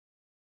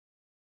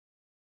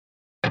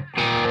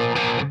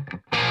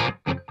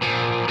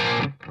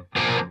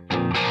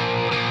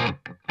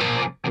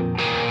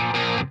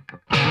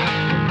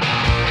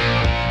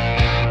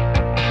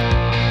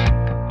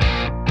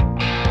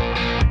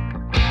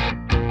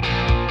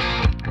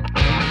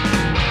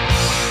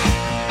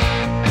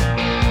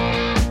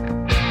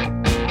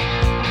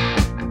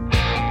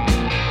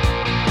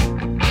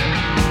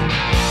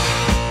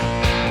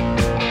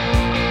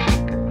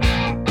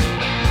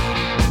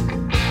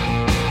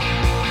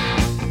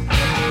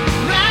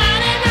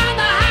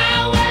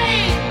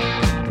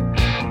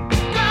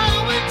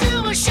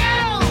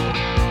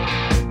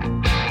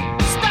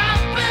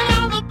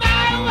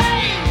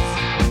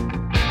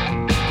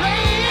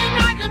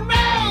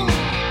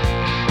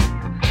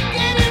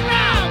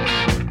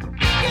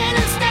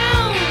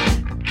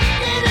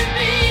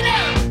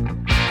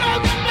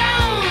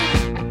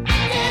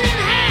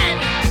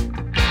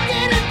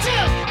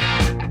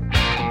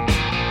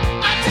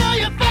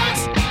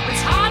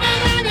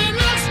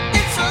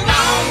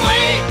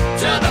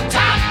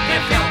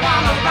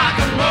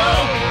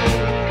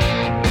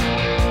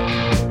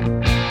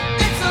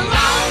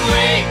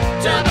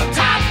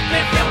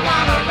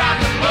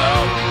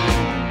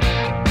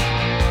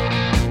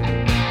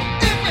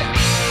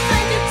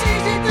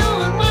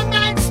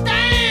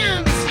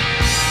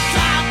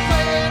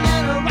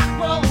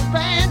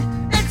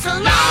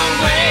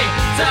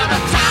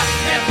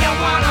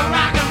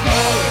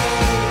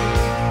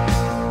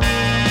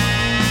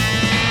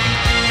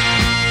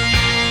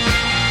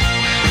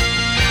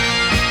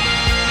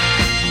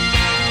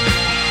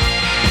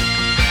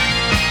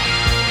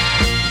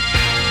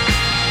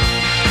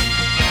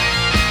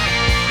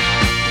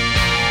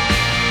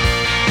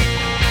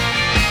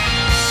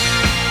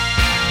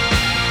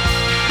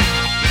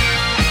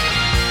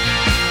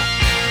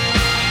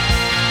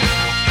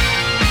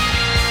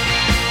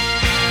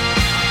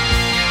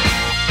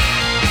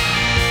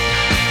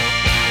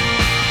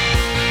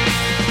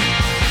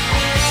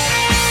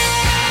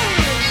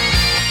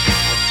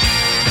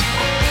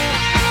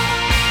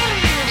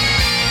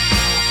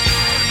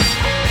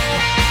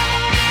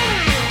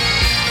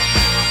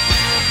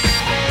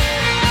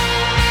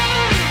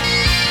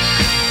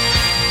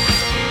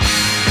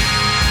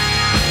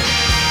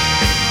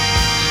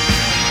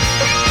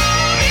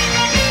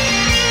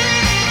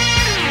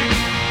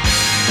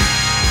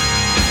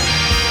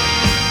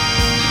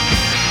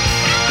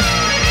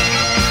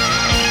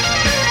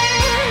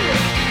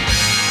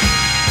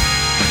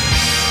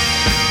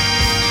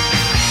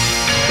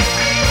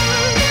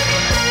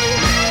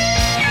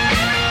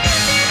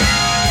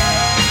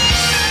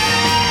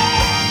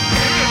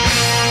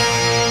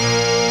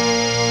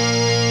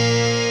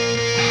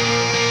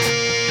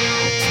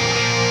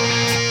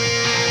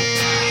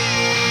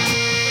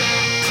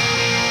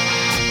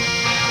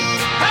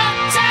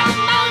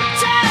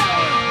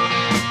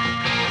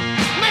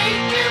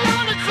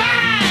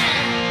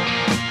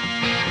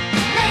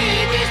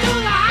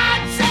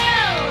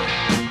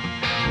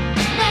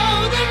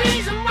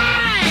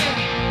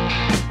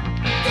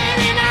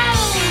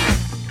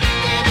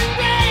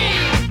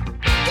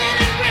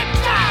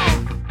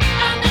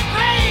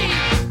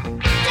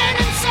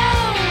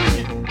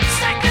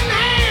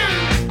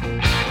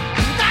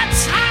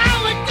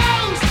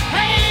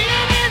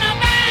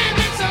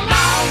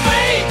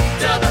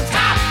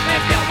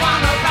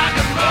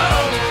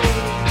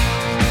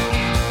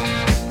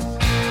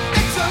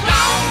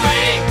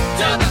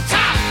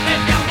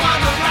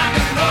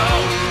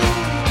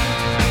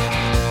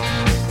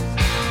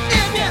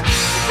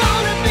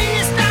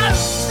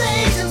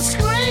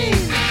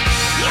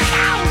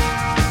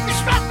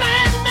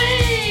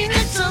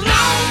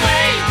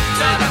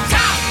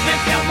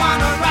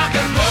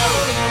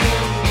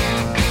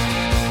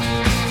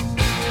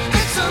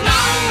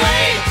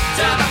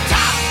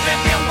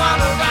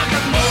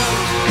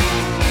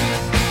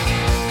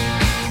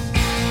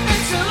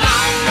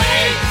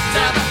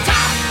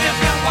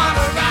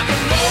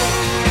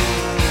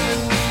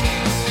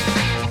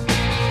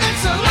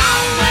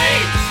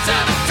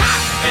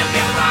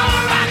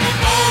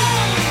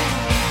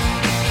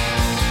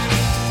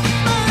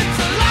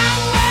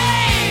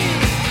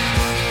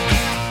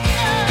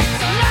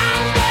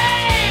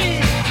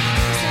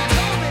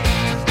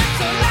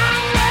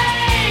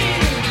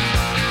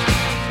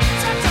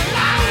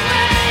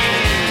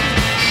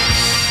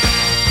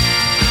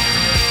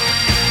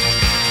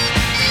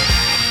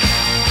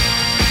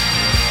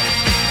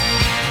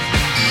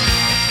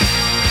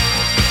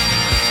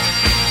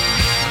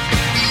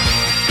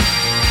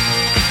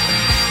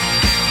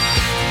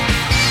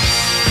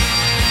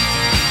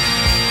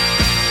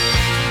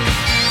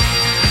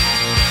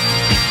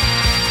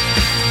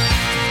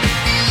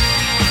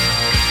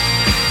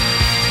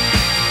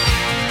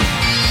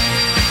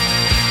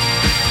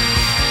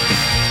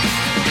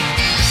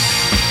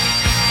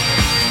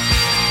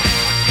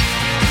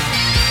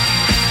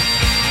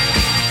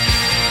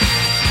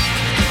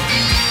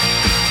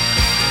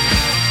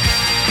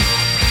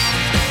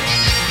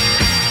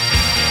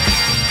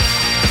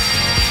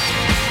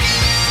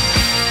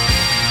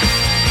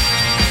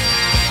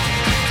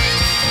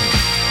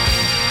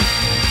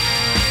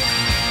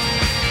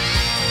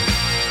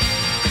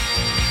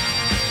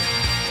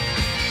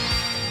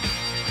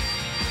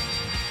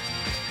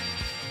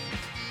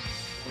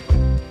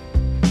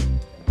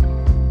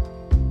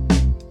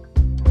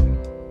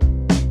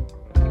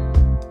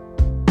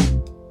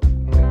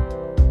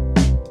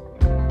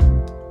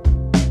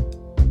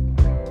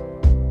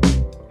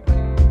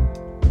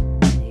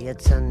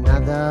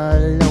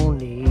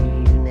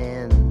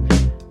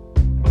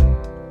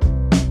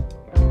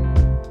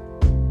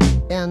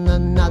in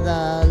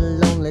another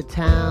lonely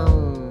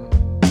town.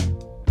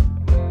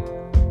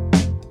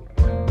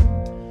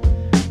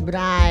 But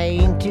I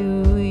ain't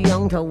too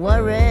young to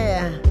worry,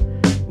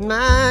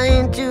 I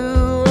ain't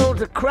too old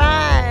to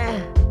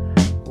cry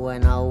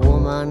when a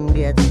woman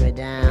gets me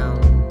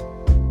down.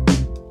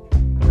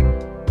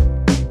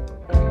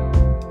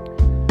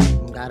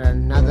 Got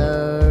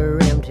another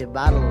empty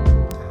bottle,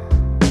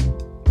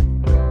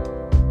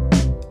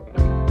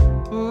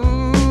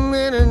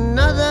 in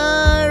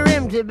another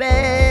empty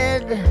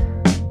bed.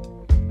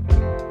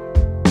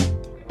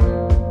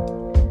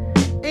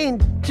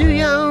 Ain't too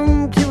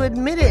young to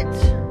admit it,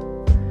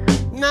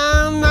 no,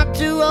 I'm not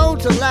too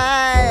old to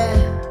lie.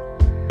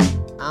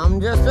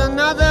 I'm just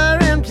another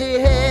empty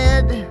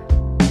head.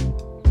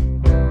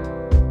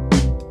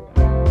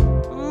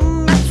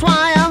 That's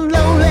why I'm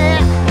lonely.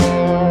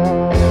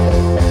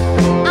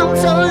 I'm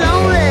so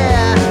lonely.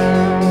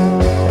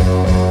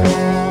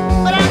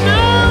 But I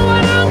know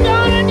what I'm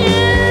gonna do.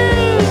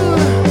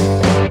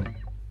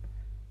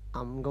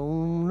 I'm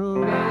gonna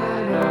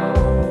ride on,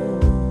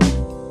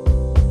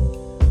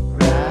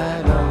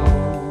 ride on,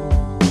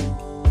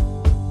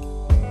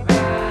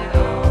 ride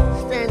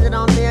on. Standing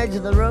on the edge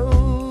of the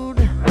road,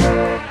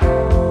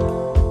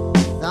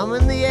 thumb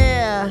in the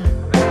air.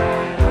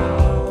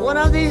 One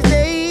of these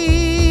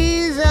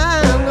days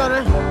I'm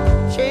gonna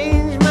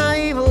change my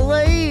evil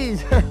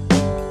ways.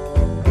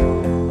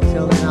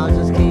 Till then I'll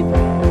just keep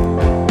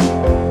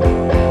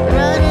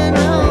riding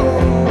on.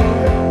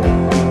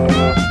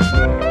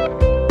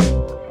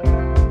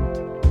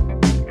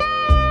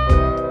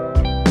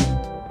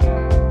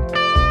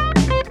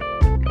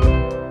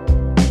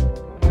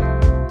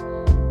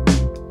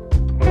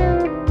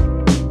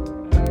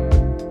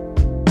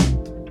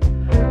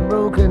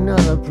 Broke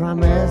another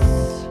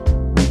promise,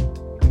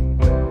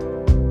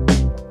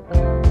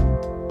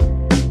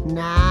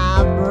 now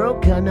I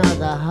broke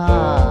another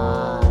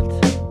heart.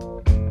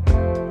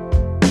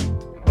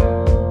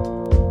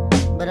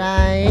 But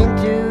I ain't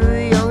too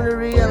young to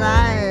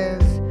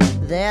realize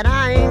that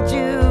I ain't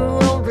too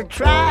old to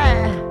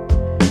try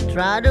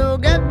to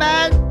get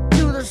back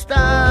to the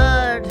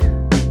start.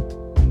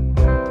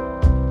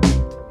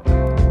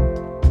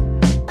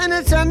 And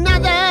it's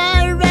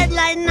another red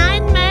light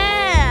nightmare.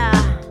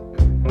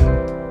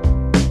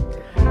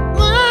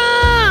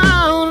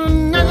 Oh,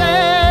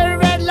 another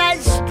red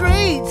light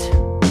street.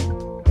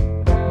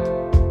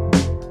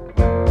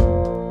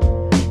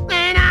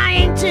 And I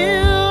ain't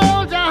too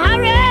old to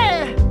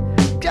hurry,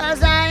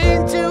 'cause I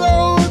ain't too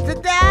old to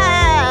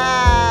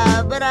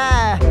die. But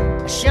I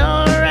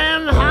sure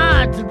am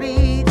hard to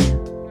beat.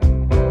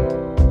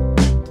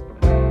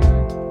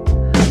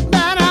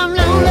 But I'm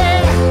lonely.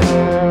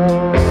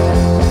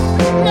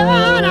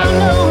 No, no.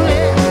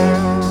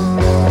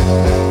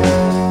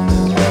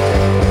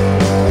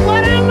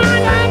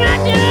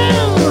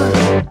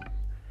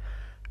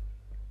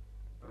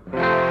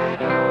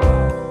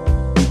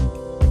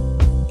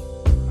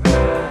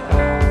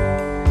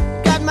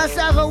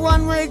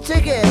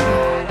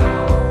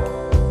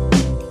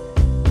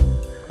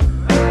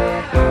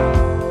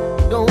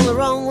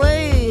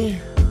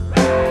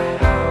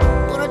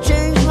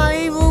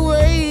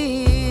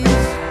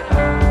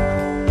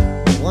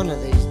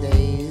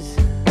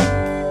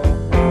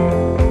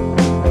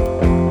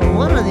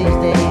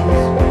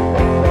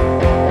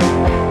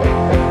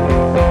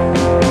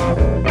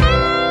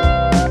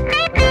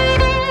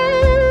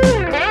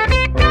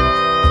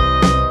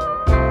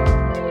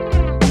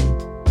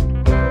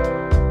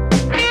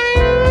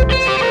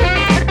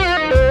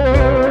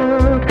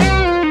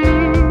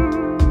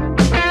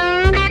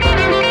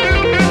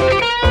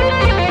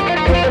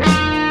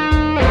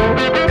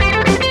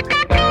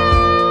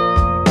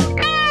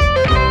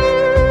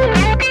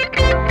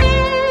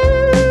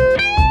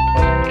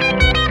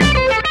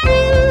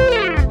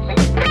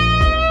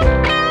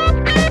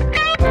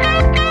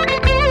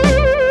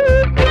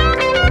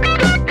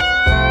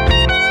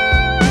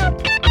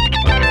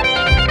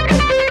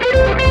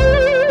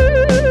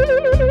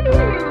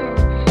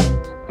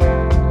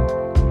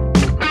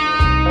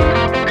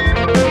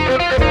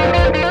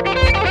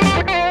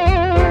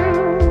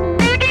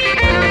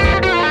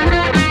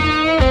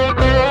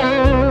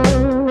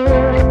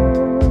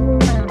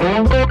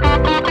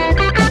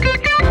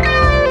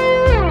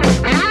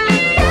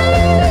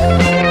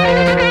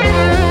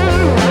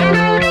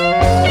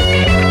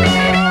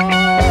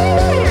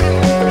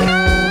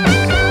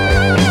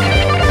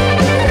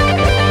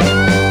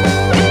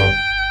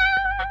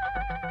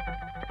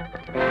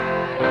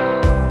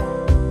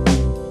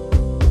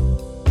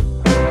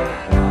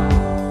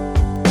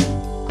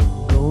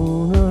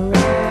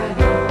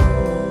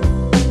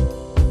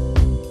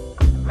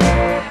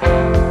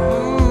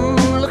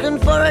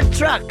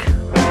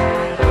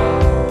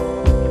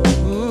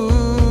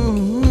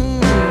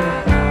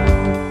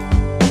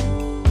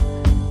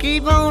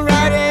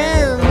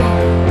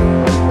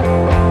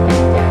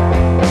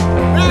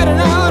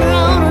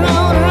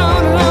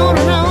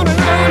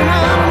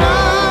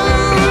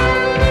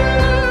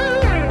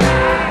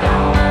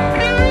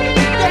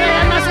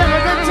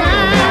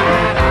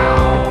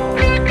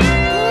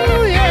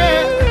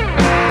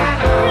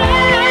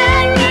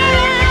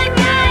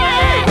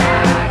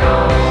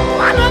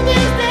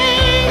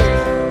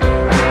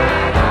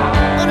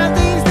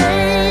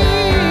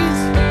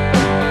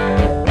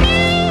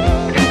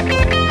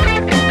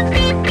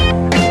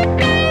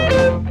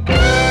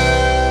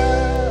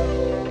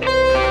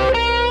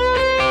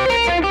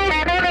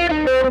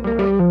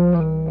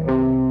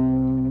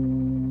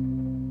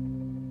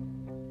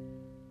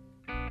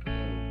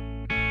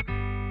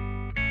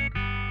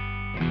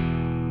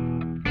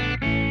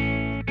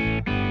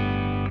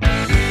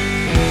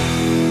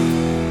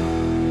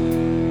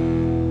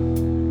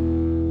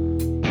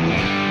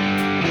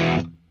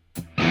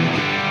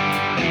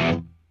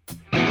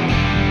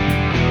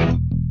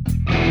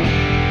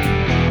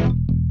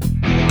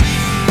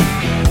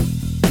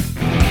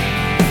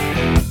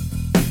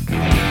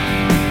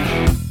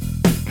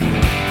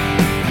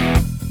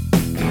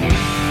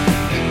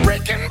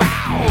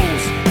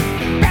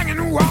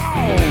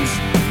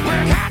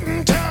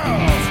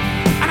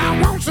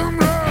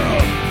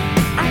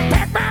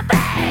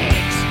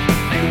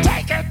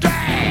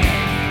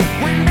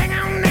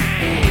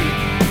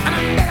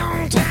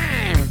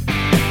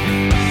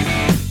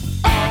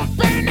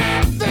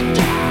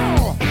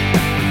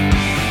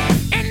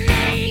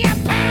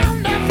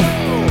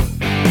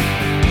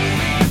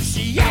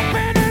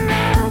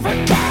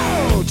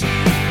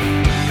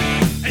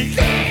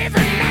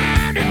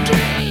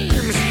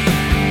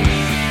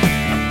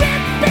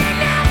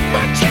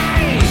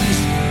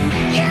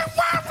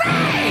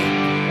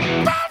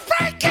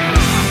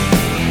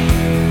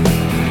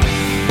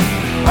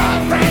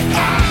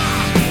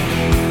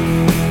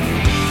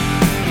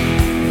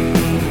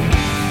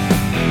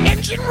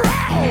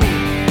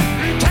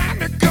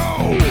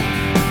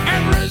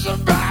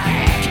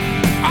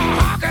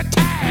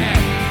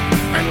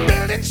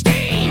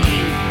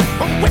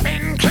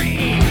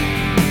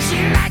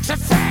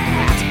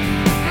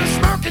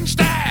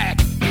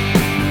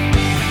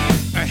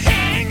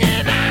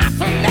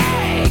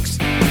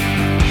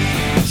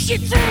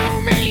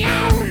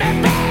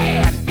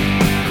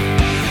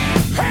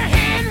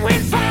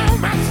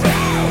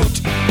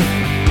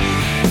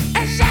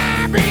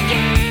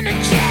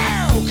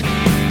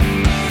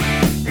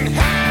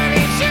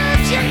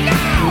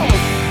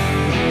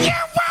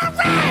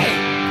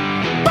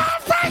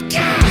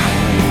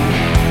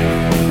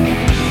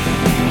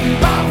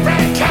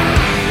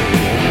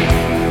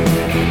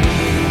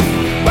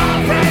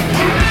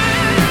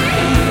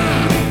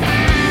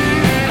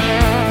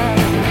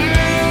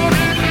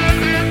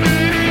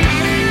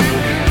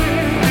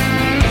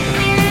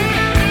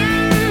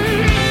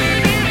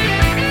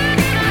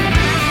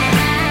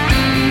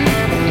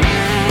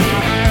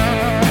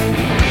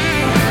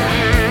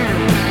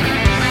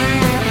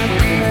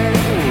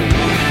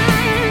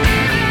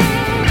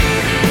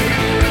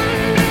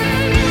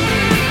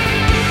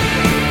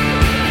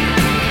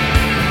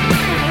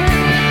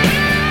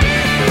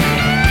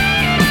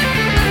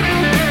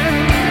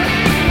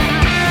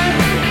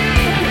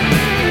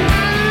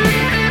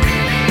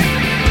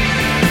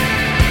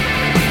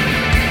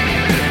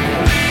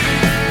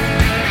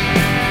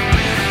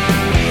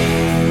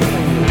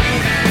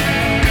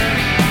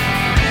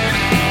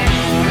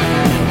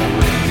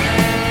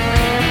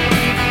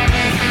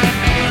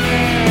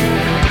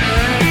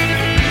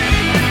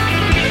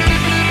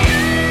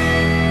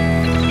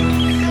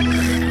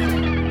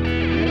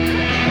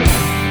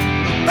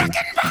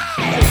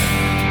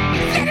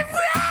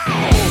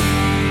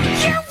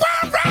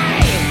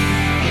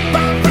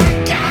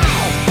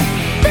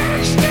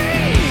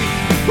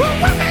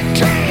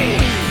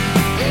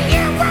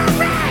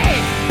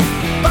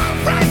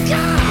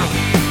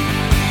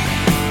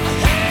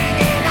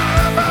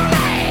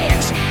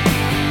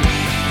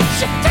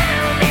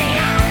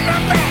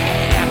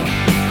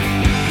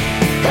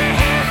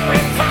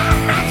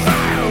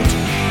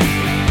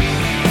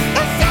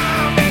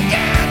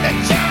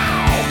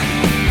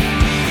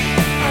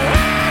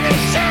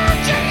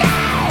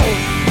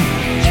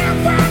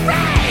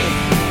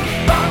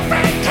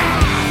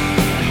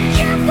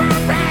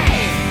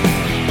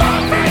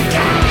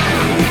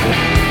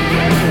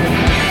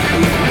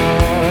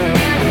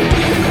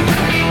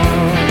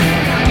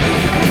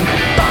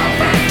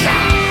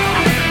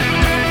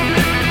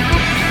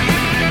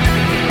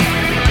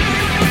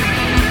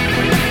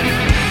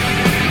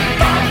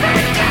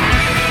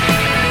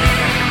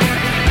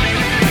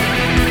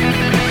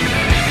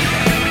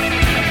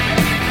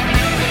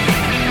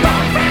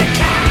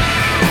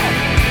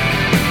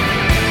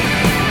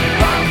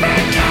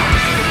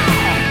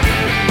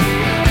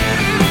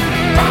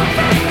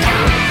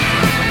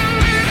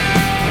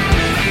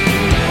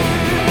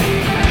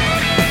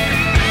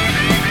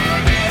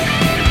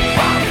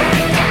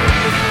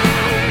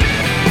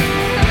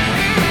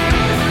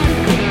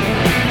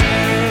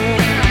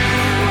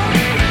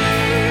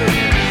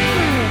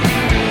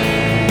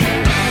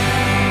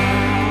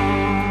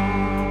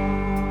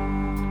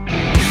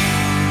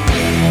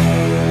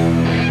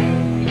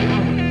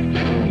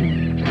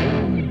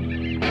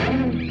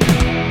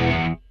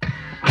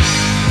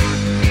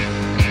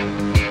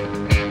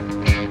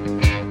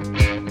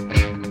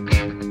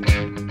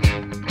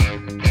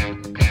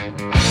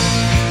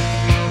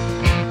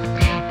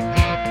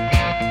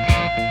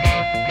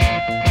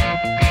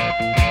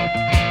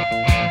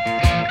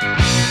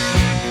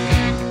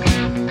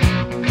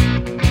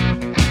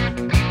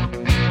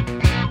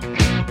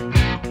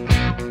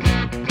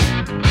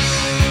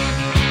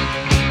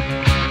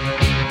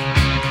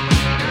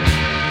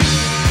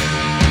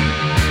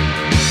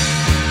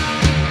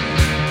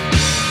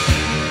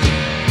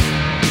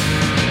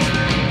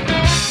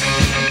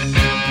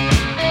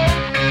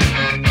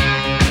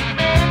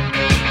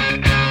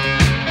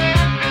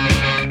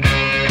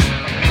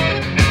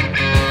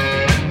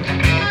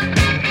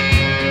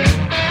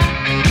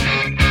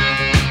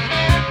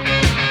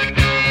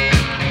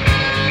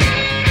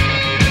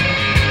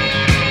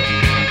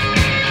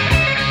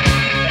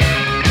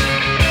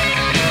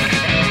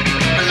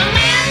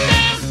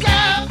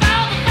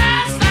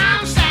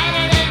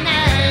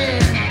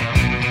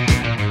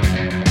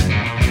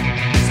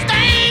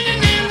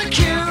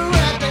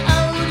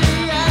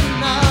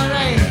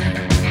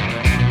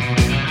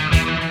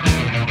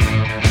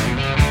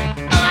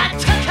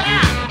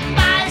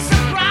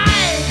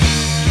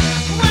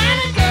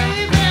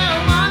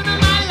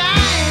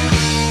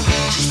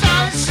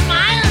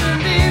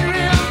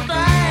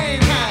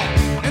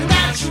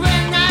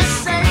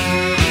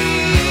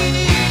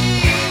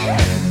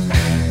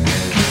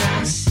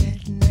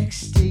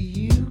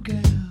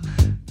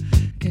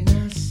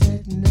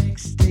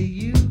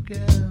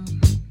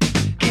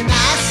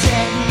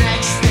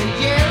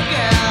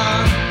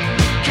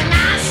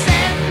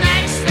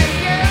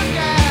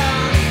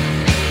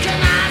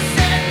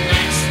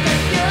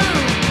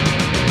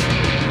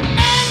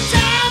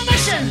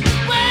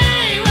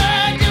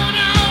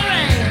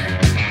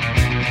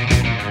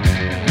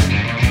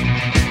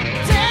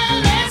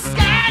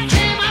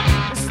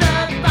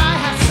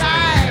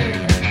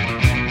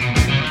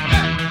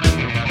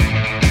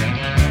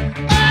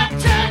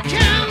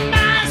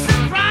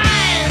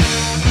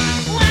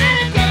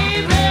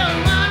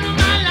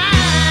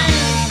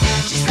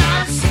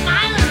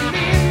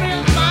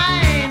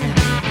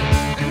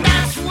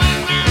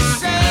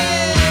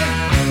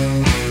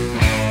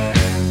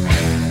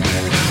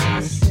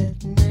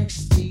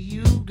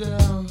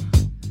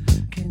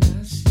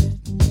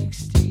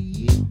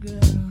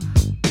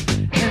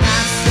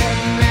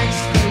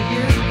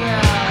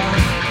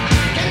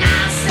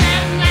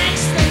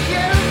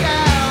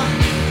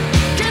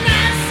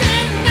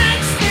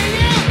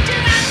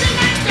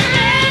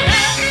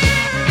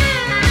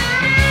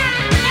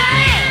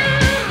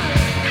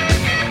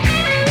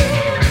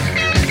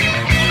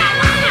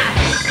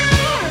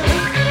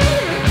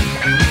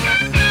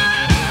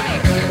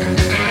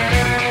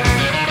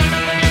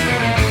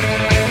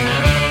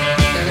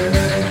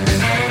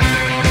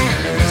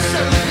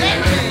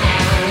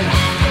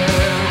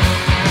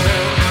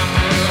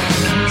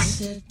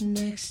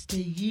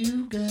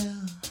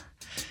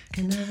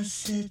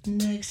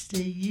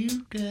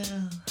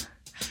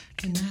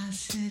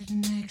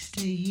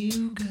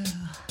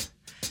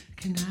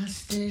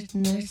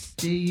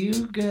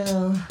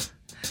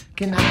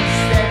 Can I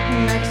sit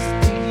next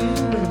to you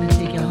and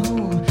take you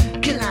home?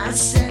 Can I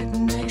sit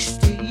next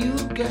to you,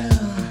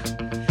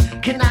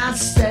 girl? Can I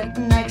sit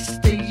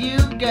next to you,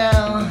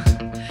 girl?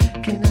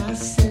 Can I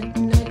sit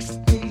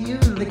next to you,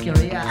 lick your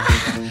ear?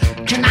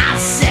 Can I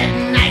sit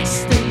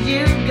next to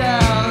you,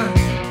 girl?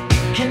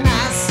 Can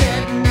I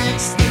sit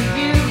next to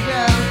you,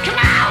 girl? Come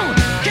on!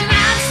 Can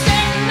I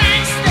sit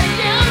next to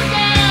you,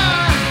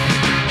 girl?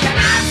 Can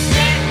I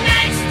sit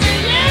next to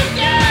you,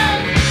 girl?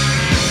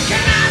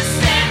 Can I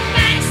sit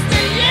next to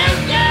you,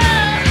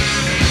 girl?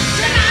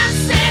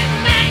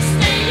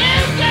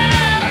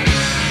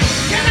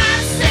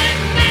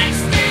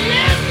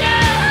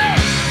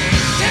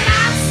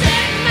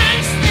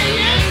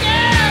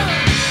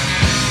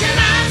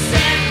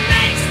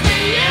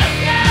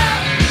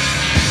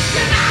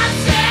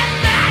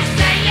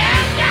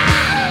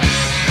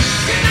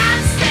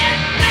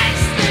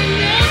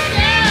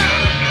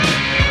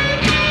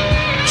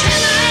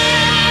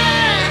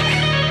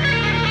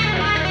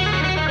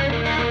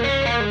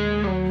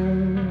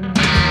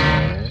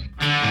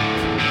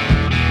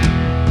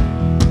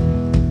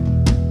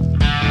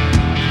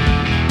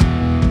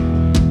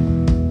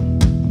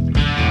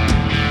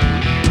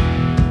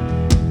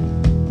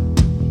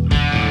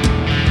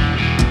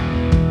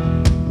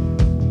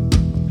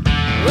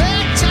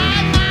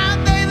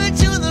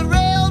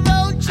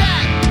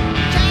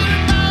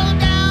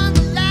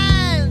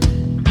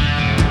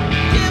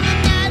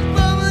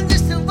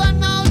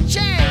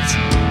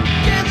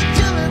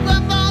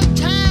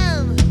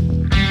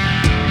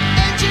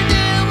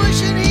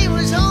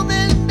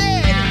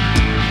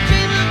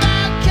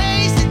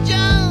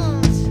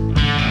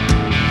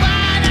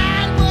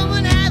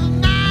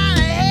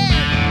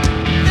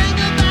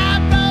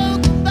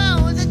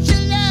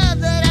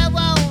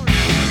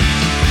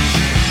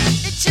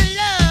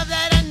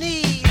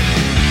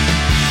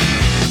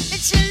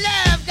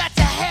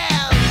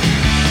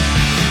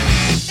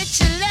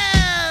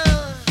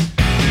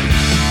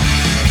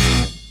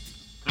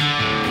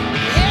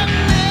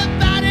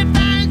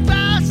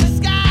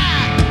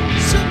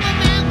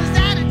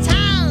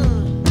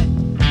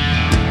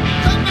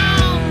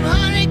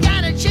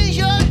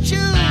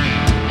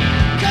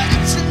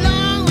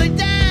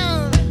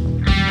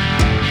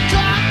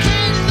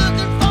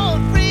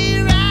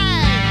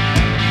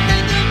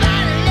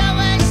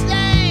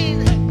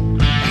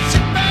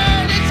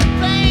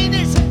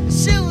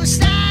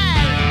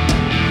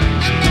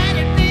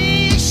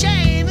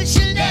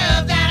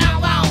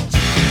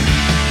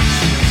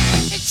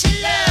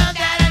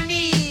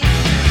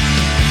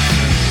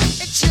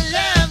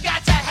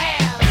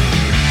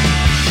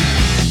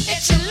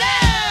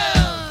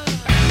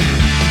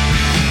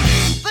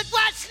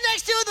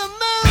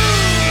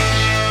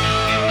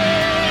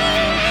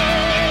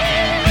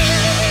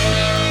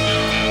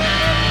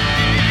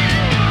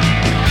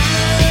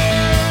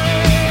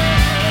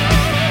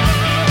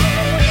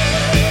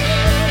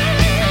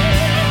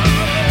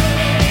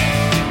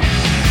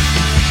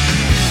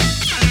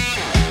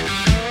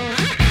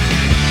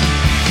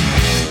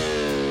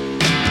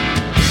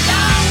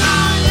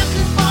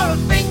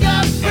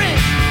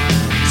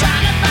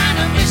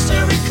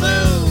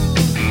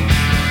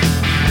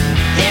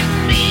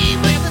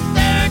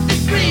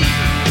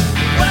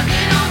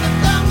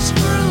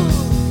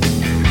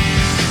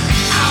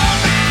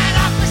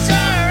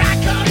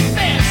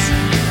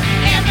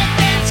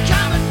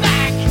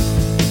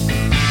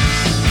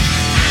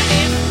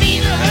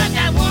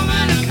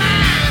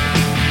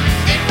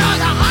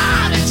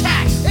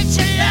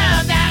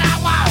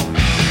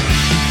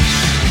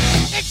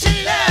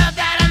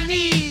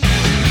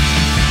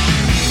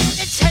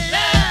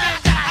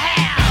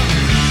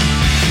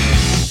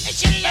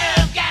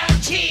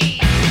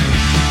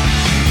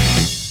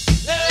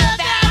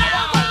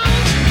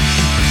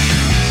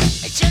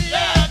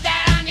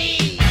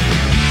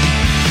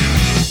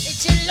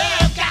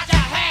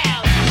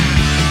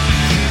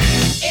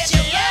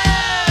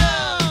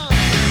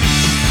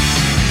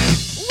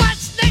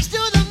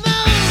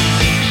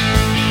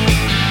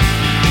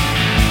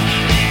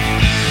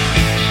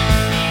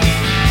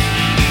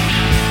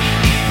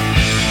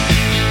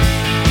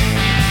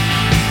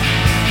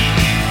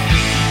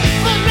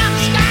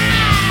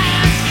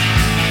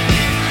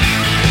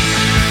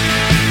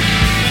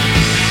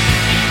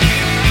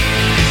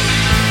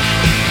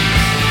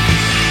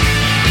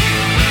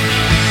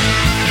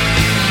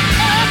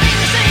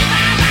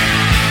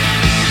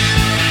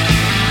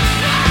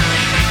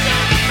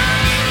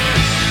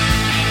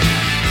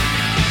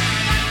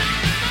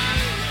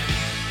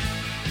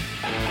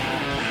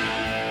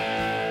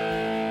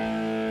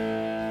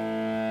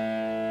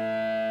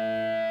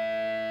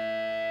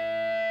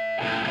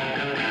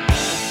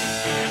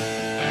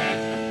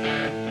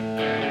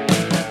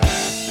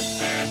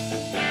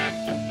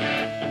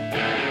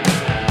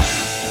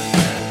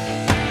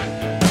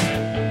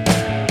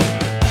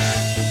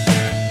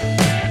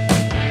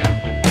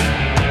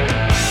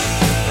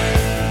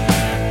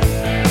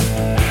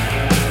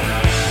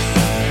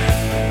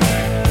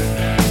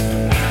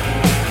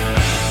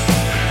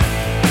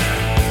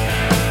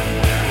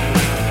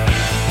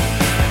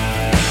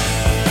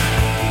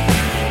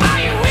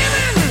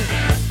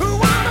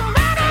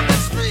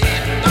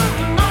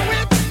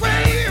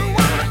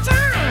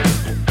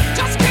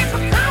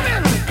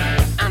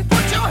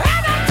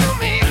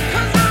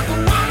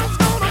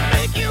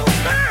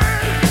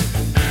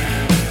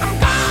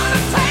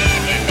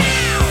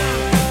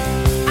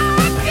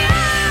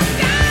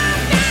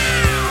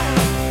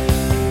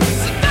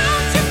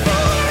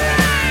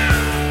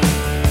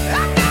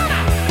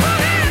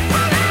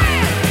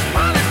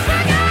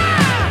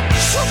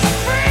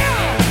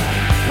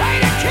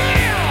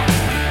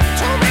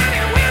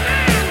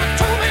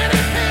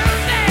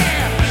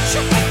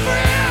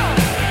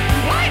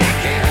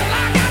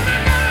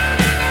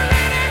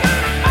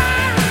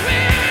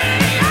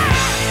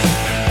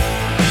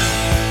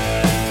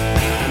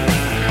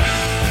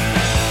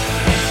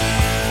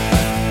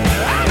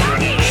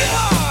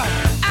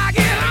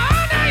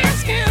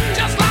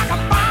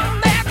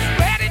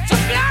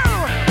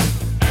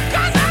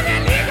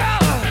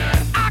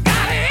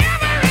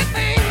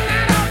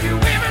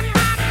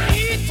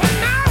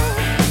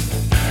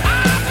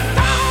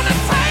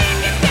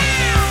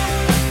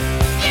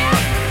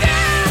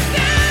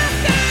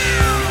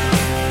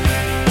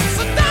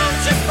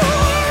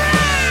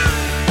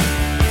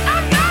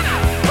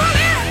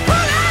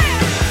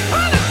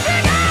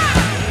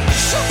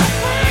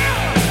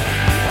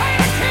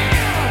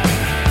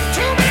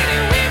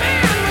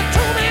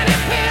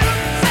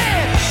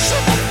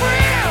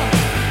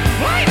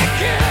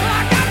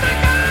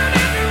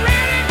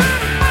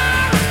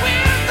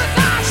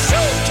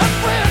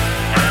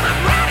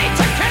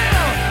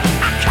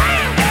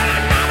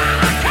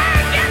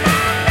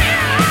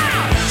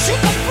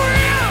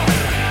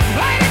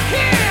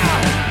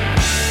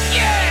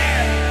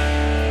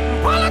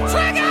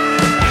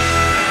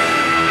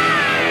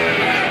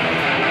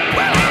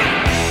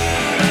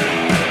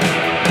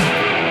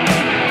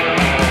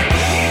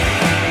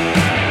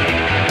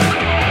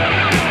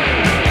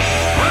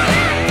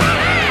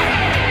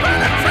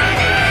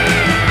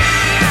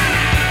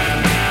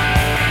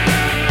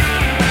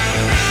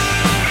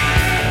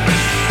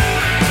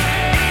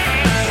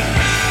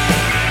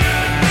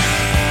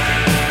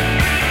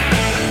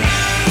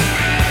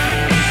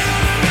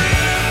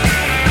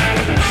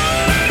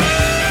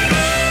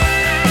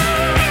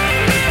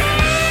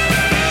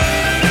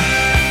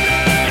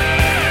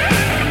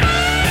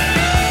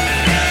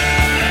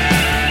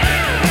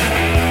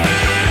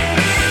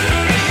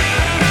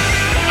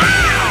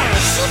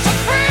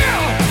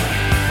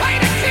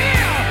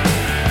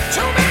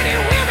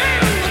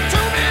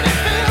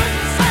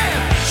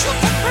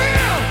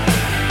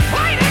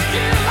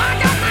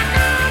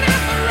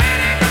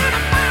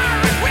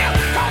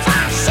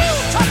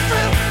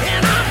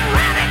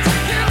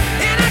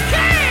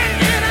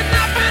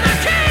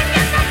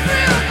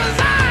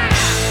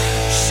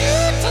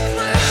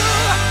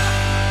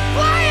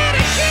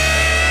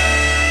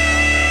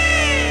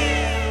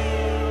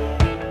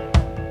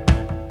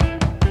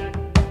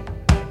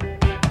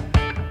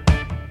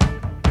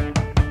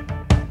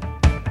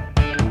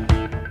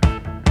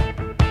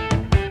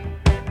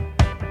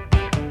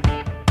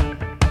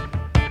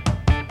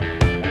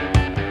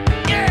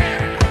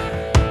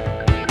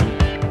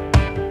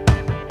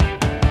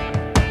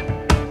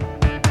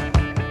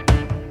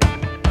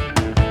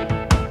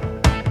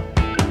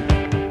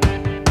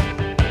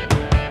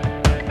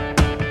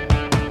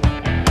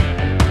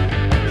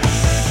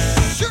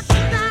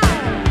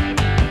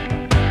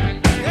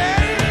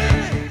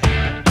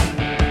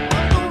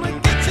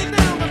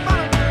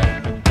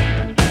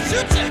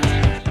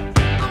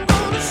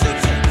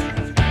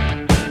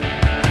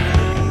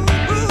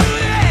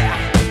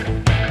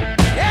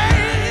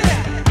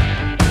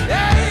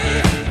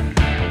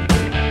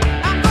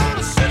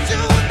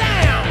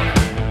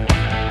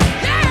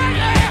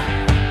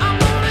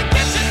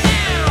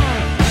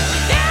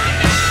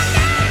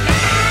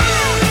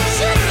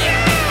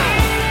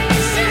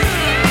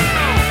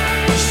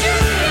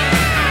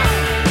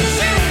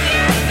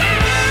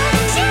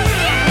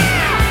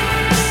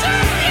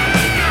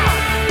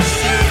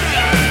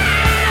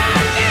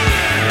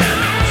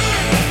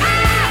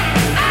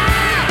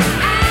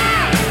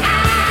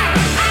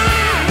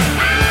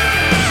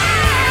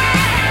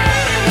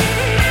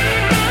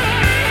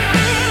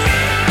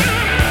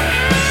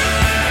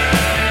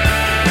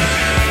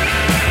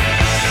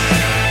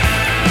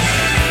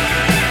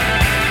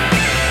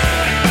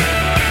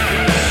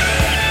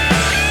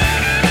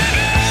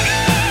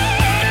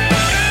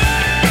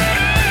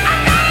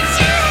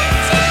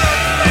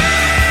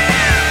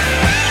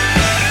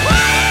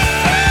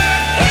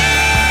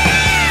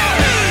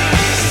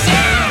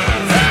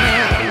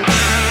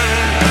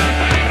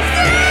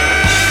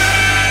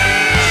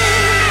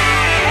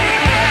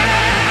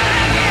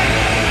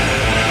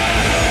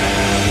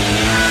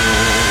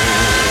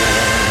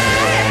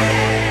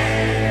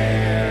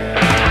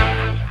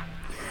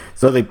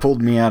 So they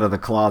pulled me out of the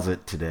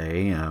closet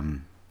today.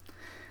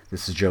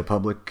 This is Joe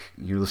Public.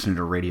 You're listening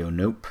to Radio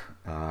Nope.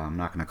 I'm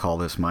not going to call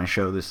this my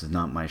show. This is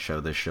not my show.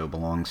 This show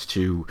belongs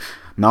to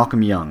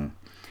Malcolm Young.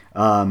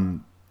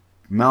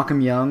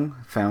 Malcolm Young,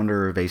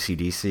 founder of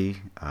AC/DC,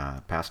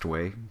 passed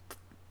away.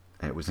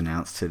 It was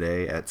announced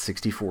today at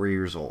 64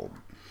 years old.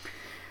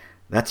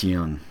 That's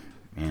young,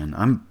 man.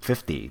 I'm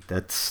 50.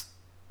 That's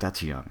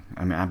young.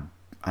 I mean,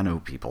 I know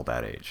people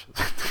that age.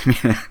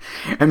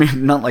 I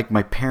mean, not like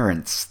my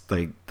parents.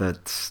 Like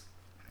that's.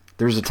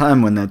 There's a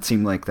time when that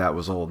seemed like that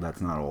was old.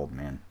 That's not old,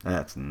 man.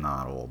 That's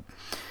not old.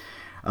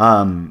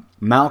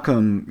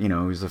 Malcolm,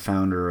 he's the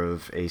founder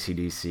of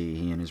AC/DC.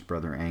 He and his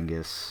brother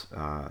Angus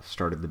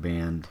started the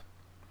band,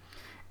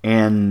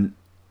 and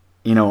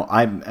in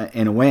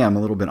a way, I'm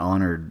a little bit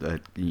honored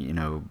that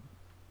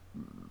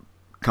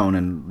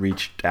Conan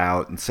reached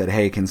out and said,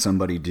 "Hey, can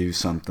somebody do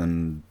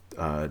something?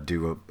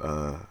 Do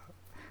a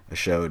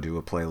show, do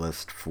a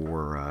playlist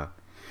for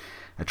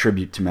a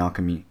tribute to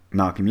Malcolm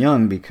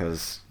Young,"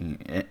 because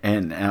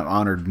and I'm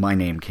honored my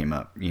name came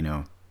up.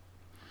 The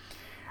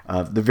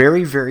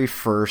very, very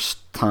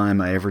first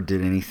time I ever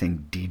did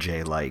anything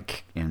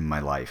DJ-like in my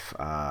life,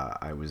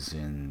 I was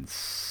in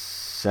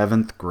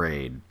 7th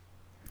grade,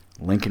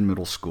 Lincoln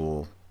Middle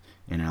School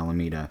in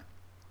Alameda,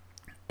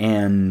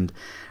 and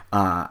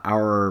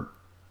our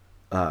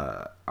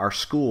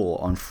school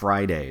on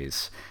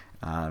Fridays,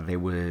 they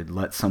would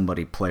let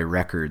somebody play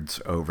records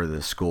over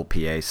the school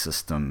PA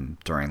system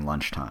during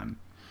lunchtime.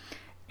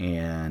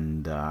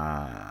 And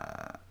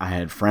I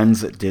had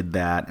friends that did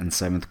that in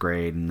 7th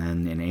grade, and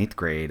then in 8th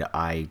grade,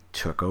 I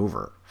took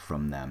over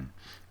from them.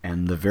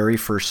 And the very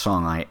first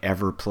song I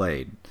ever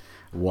played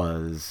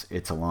was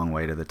 "It's a Long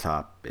Way to the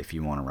Top If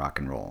You Want to Rock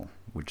and Roll,"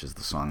 which is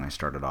the song I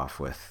started off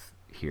with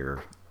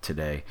here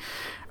today.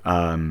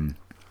 And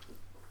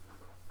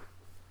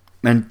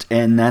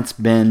that's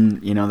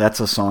been, that's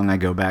a song I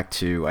go back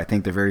to. I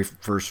think the very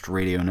first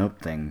Radio Nope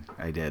thing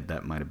I did,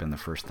 that might have been the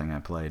first thing I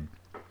played.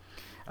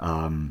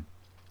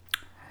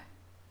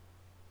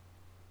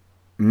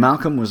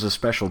 Malcolm was a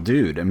special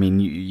dude. I mean,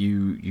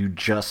 you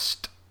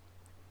just,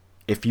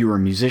 if you were a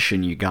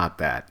musician, you got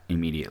that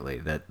immediately.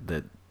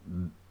 That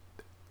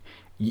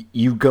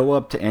you go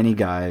up to any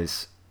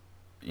guys,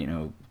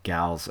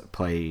 gals that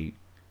play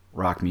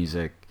rock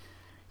music,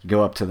 you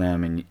go up to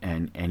them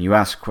and you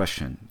ask a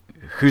question.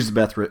 Who's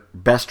the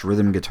best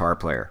rhythm guitar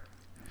player?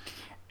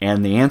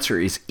 And the answer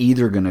is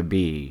either going to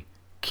be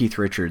Keith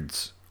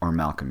Richards or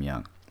Malcolm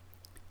Young.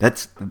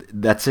 That's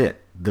it.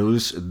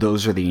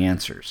 Those are the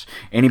answers.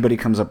 Anybody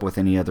comes up with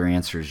any other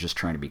answer is just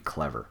trying to be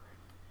clever.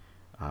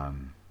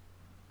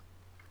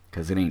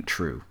 Because it ain't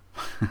true.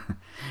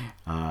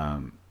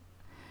 The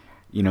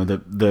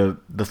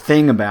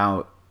thing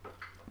about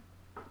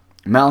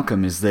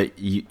Malcolm is that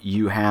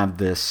you have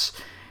this.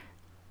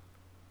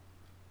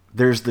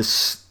 There's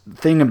this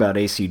thing about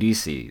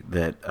AC/DC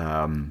that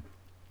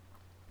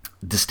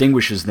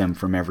distinguishes them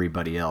from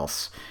everybody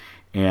else,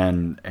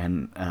 and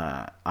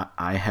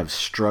I have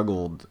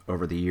struggled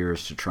over the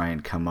years to try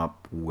and come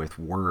up with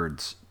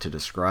words to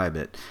describe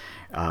it,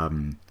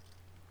 and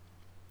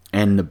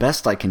the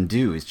best I can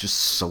do is just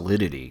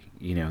solidity.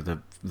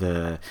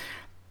 The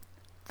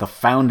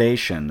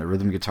foundation, the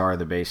rhythm guitar,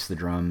 the bass, the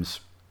drums.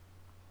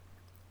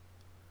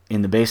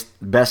 In the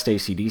best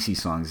AC/DC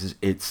songs,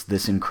 it's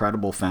this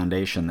incredible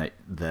foundation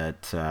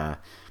that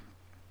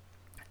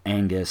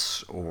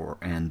Angus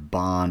and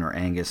Bon or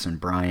Angus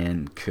and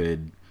Brian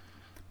could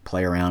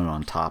play around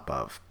on top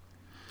of,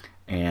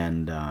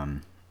 and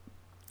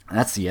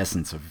that's the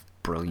essence of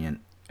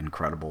brilliant,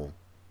 incredible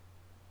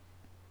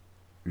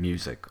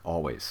music.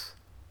 Always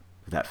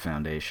that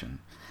foundation.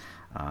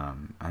 I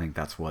think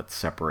that's what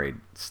separated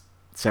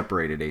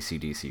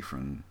AC/DC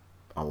from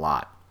a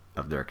lot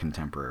of their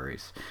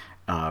contemporaries.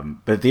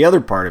 But the other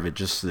part of it,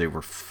 just they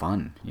were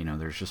fun.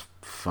 There's just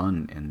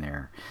fun in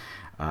there.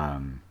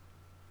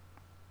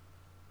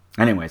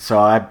 Anyway, so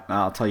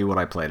I'll tell you what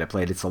I played. I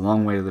played "It's a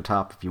Long Way to the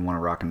Top If You Want to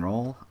Rock and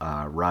Roll,"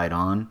 "Ride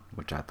On,"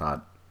 which I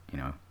thought,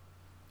 you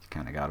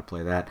kind of got to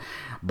play that.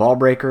 "Ball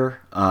Breaker."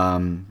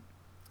 Brian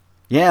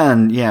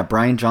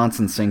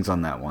Johnson sings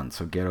on that one,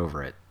 so get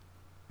over it.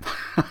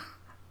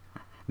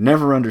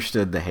 Never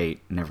understood the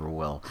hate, never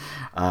will.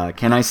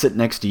 "Can I Sit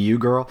Next to You,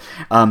 Girl?"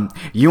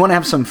 You want to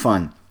have some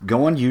fun,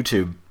 go on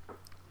YouTube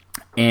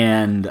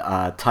and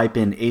type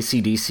in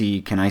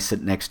AC/DC "Can I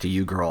Sit Next to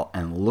You, Girl?"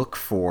 and look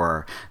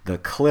for the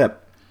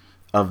clip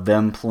of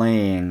them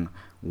playing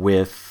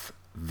with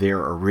their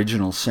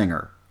original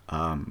singer,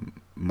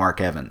 Mark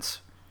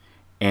Evans,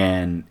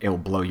 and it'll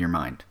blow your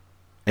mind.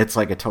 It's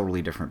like a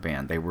totally different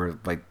band. They were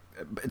like,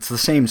 it's the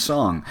same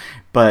song,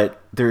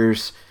 but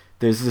there's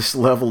this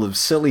level of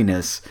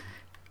silliness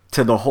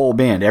to the whole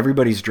band.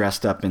 Everybody's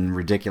dressed up in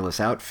ridiculous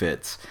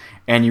outfits,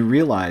 and you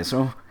realize,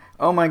 oh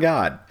my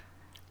God,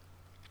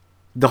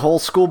 the whole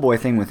schoolboy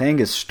thing with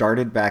Angus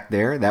started back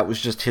there. That was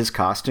just his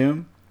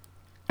costume,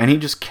 and he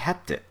just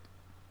kept it.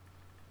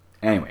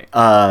 Anyway,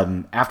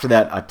 after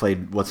that, I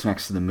played "What's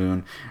Next to the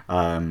Moon,"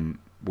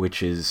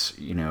 which is,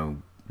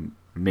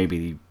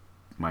 maybe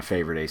my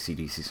favorite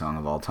AC/DC song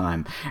of all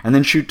time. And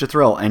then Shoot to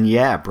Thrill. And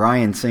yeah,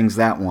 Brian sings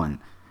that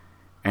one.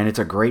 And it's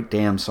a great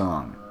damn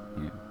song.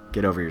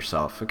 Get over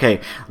yourself.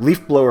 Okay,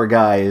 leaf blower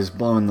guy is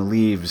blowing the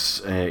leaves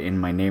in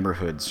my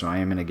neighborhood, so I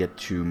am going to get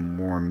to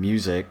more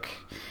music.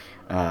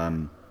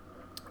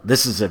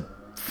 This is a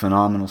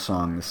phenomenal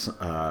song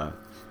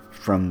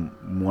from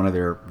one of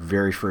their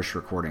very first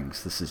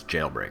recordings. This is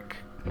Jailbreak.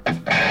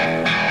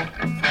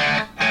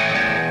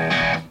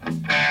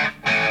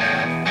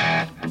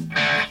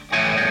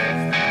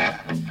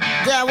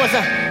 There was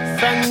a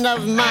friend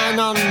of mine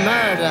on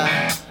murder,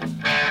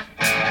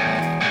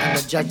 and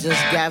the judge's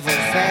gavel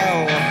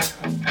fell.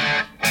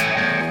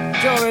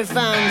 Jury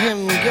found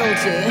him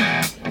guilty,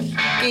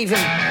 gave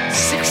him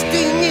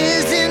 16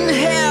 years in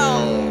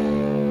hell.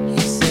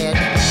 He said,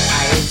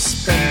 I ain't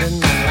spending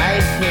my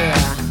life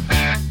here,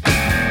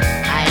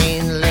 I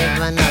ain't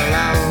living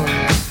alone,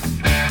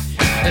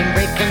 ain't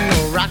breaking no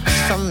rocks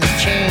from the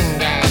chain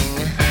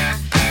gang,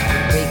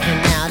 I'm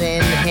breaking out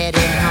and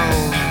heading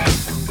home.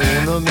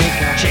 I'm gonna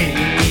make a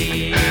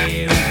jailbreak,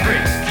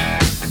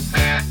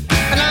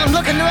 and I'm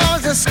looking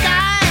towards the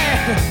sky.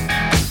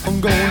 I'm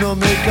gonna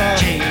make a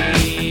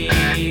jailbreak.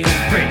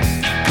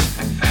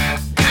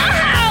 I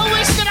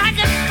wish that I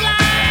could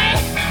fly,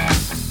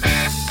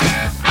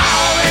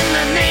 all in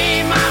the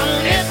name of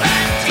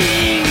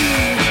liberty,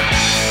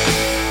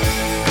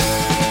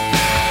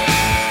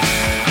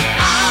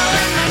 all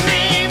in the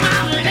name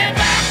of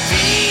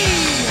liberty.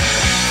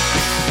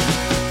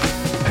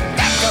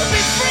 That could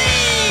be free.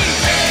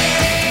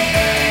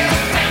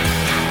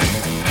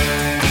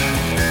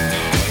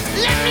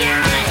 Let me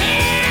out of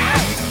here.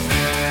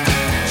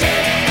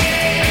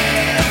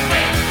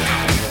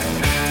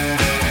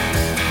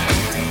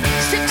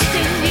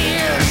 16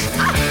 years.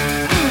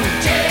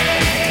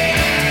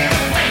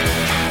 Jailbreak.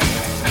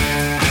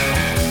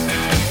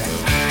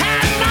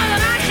 Had more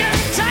than I can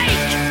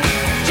take.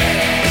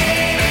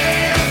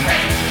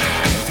 Jailbreak.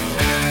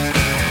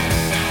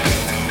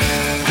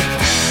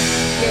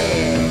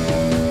 Yeah.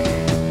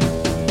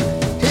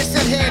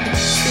 Piston head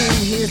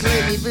seen his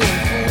lady being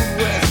fooled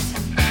with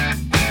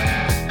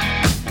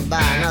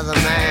by another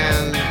man.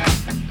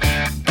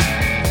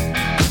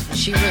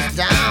 She was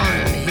down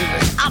and he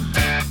was up,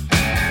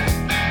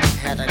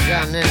 had a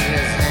gun in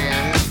his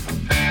hand.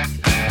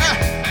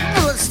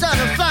 Bullets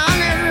started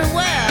flying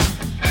everywhere.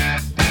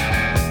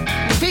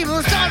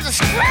 People started to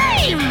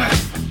scream.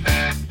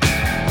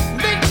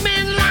 Big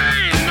man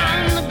lying on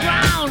the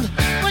ground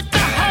with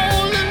the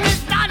hole in his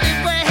body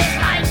where his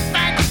life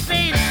had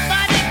been.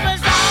 But it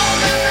was all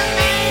in the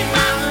name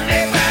of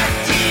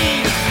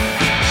liberty.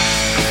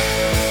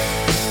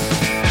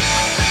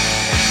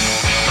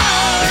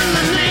 All in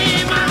the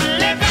name of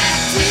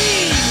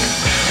liberty.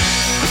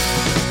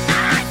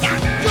 I got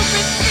to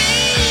be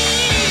free.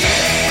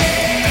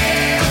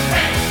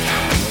 Jailbreak.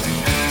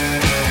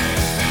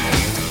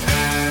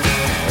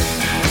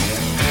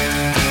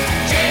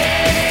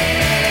 Jailbreak.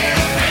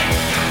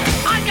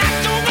 I got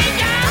to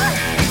wake up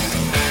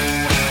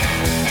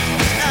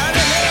out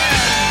of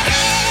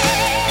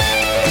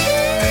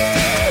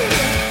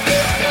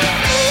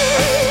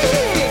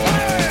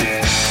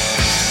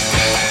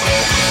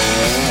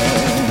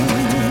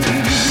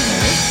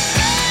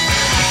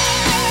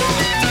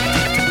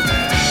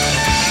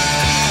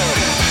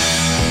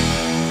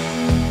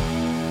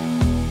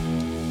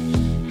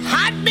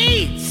hot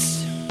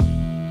beats.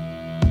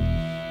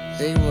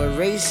 They were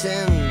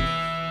racing.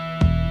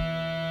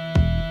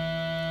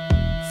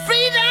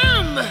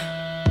 Freedom.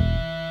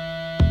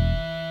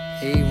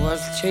 He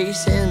was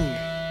chasing.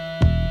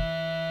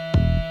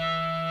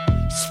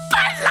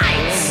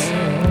 Spotlights.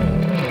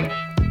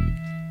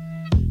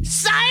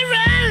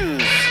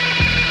 Sirens.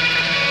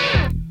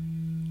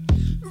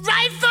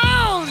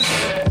 Rifles.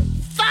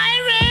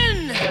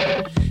 Firing.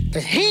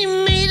 But he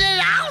made it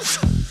out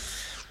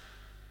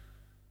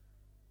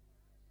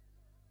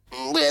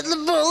with the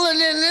bullet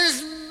in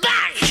his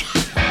back.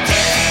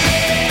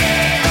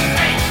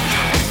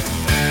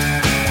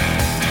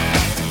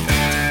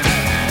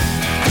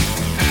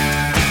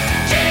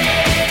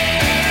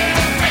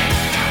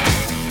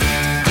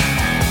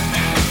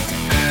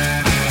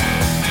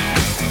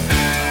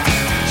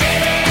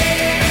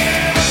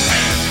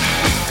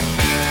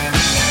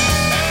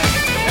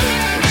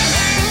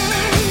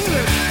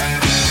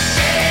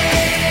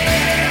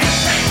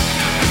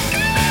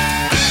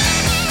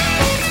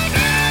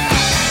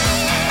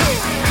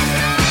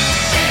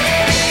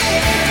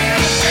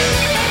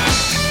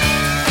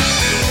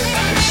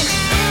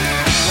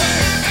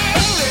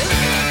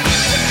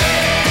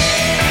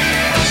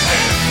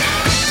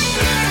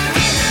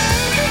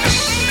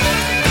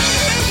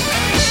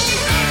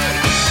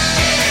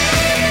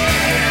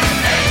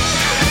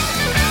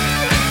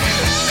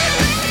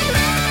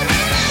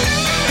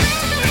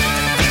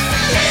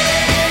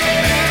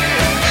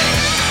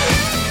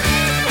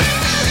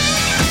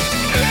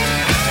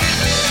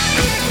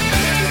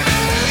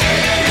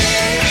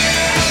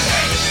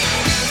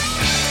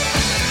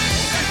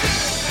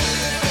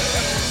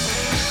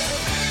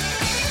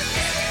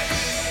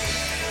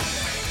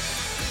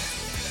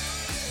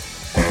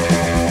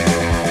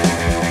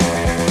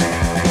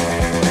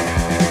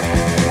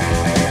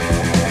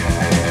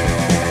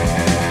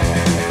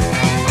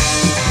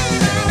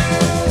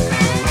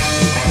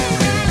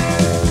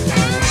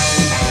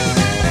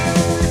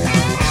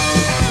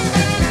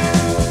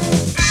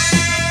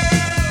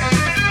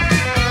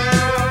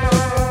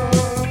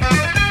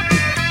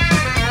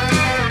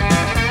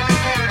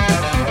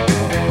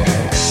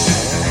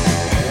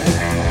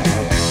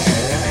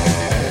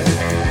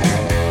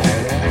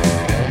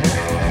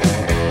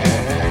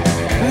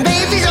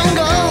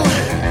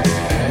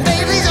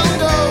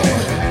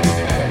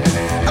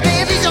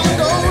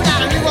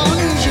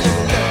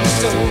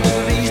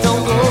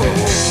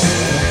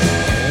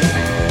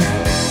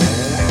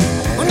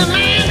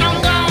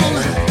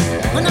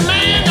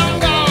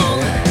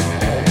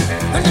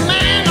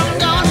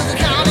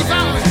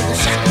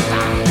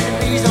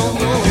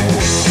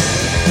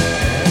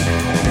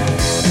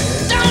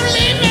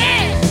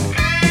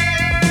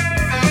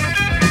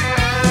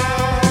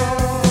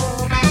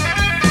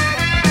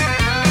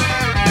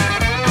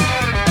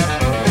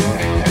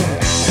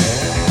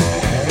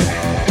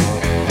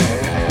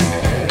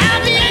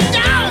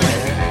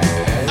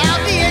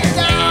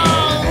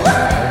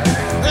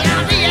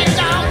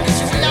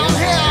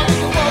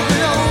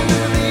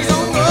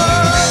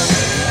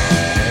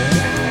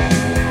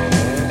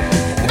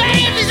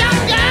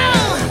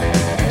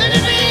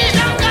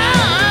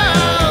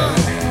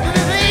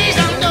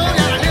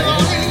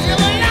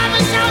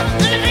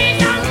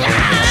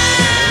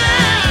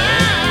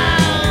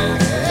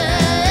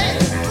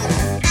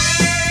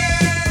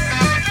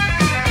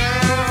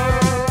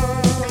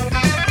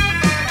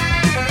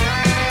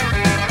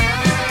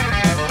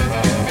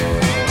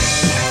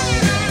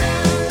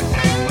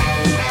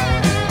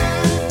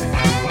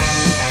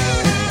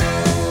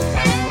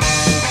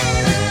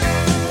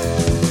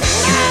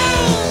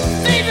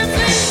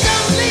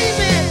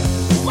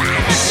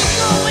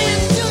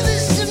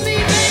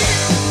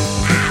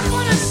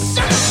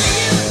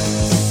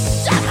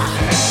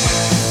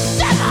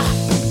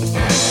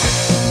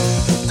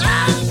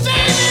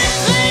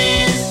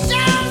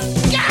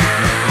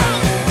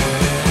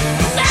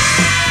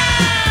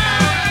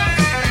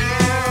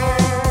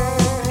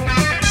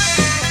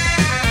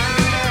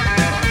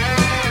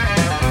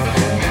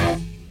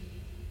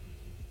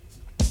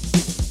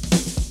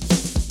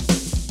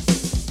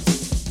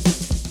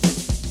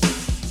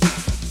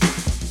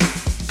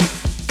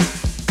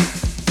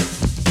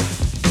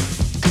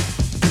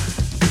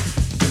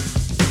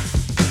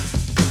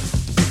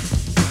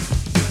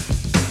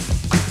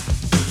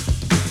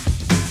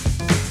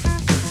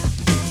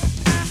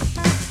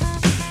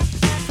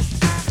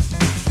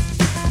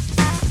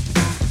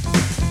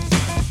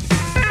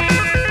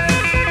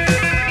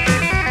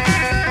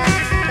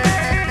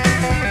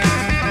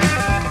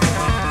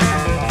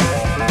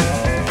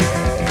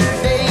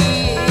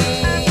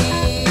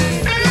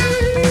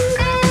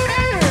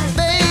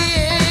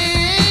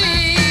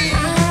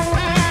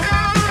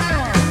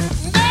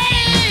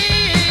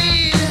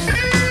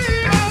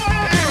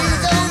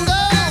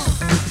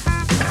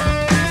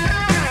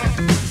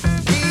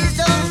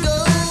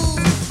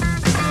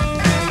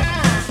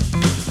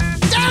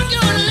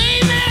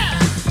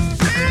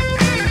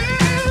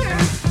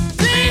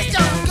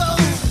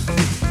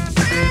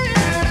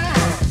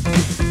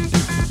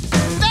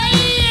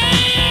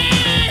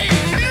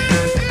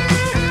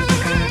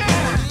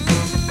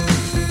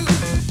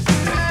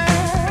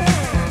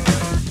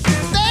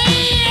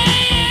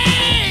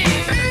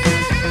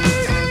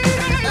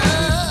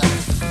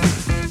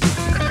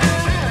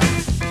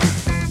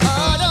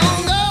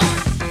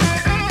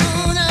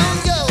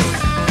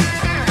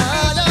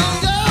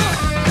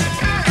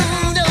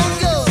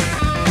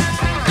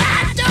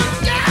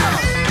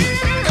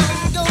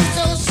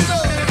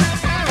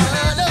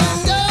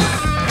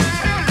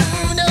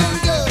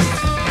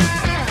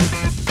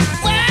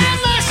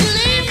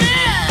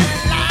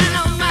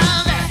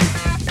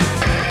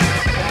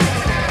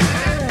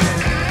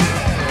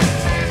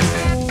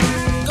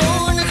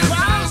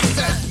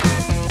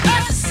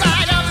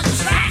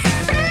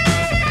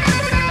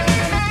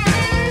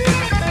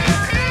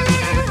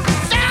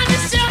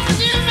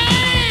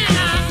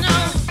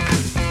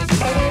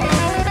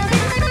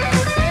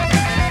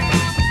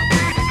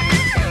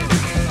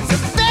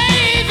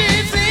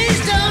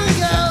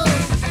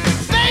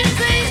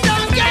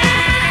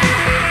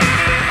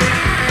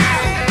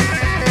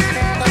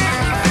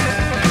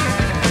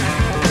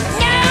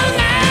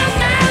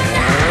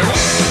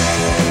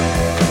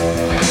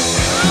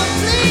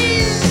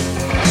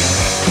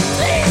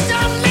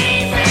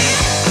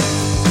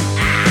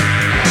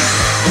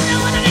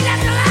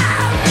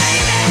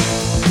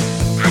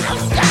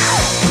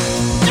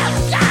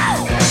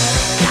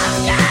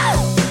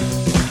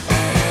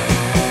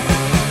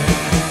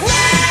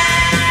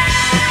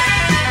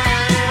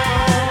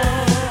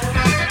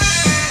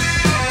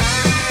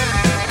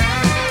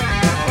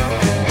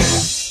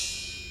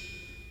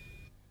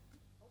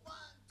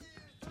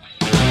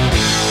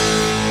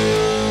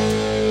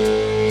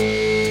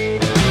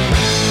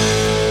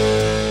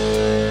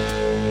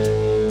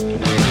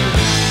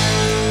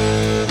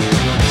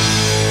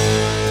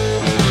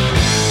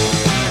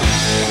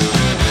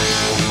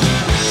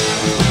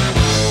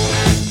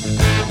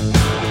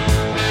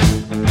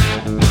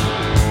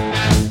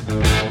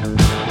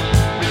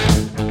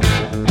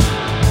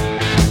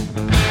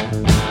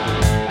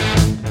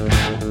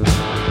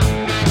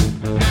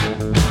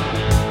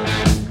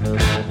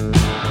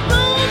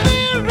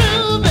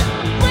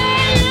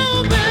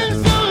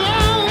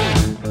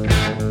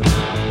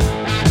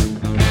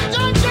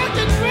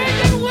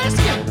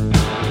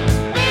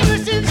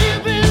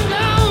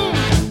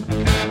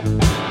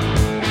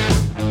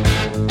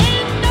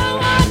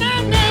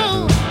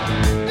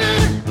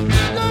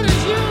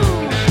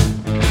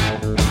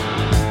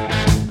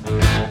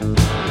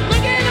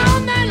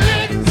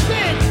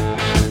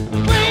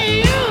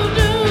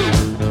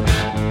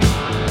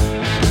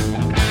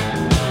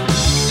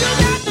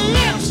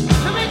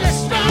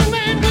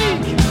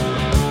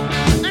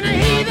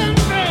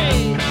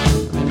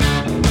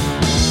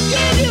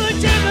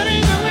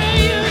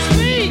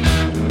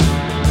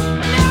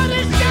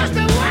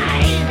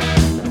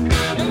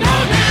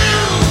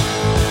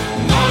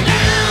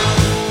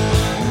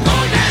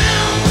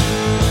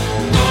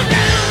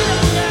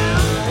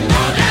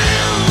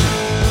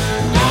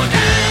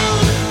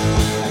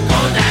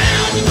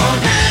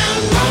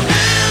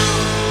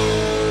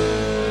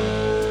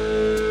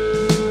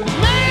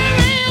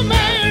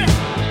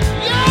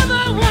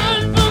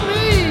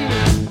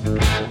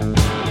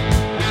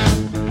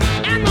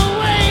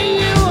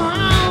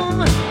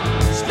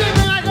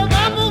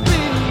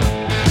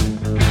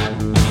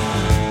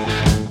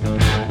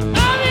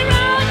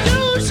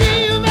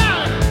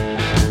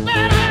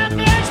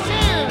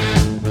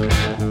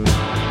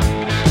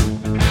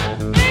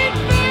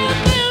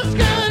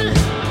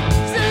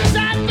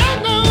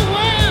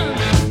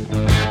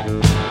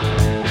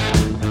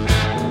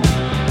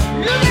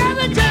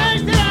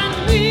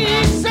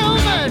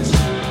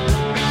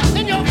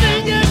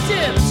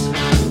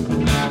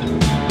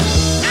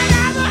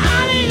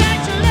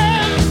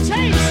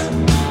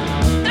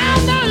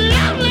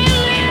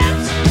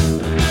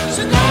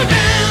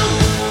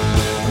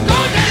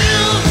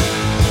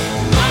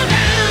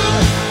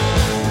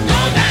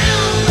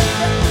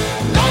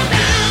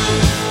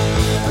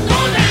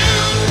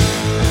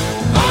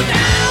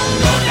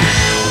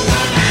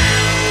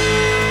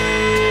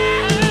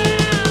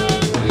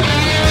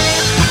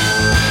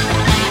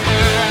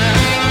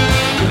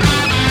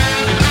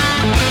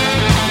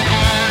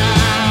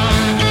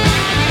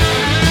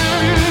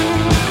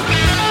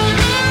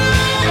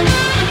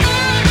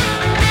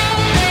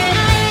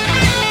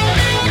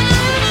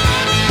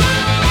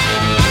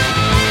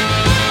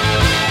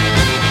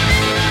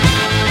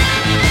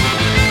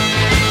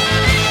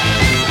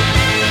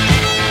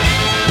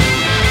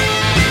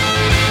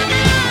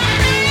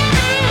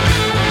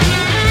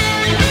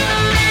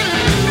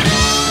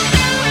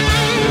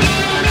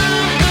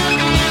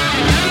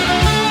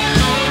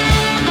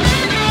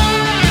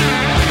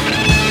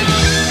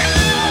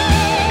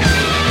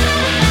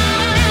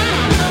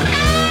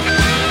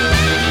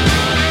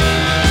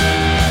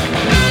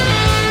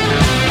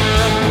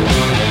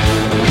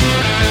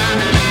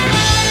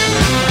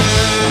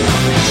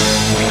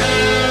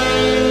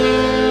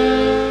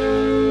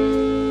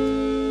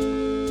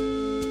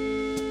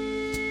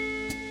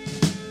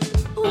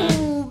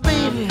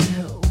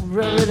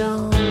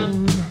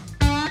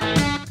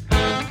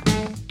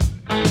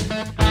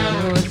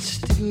 it's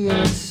sticky and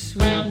it's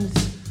sweet and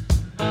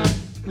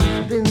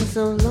it's been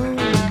so long.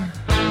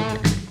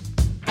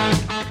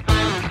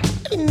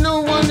 Ain't no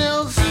one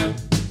else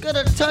got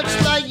a touch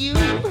like you.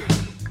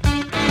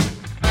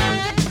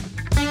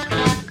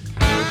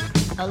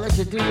 I let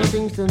you do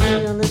things to me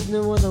I let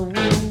no other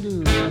woman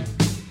do.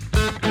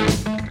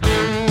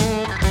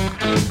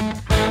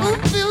 Oh,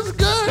 it feels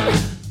good.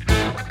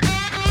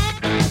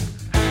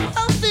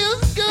 Oh, it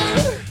feels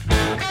good.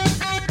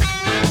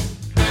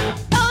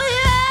 Oh,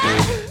 yeah.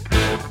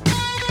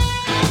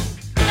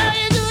 Now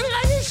you do it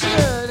like you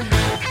should.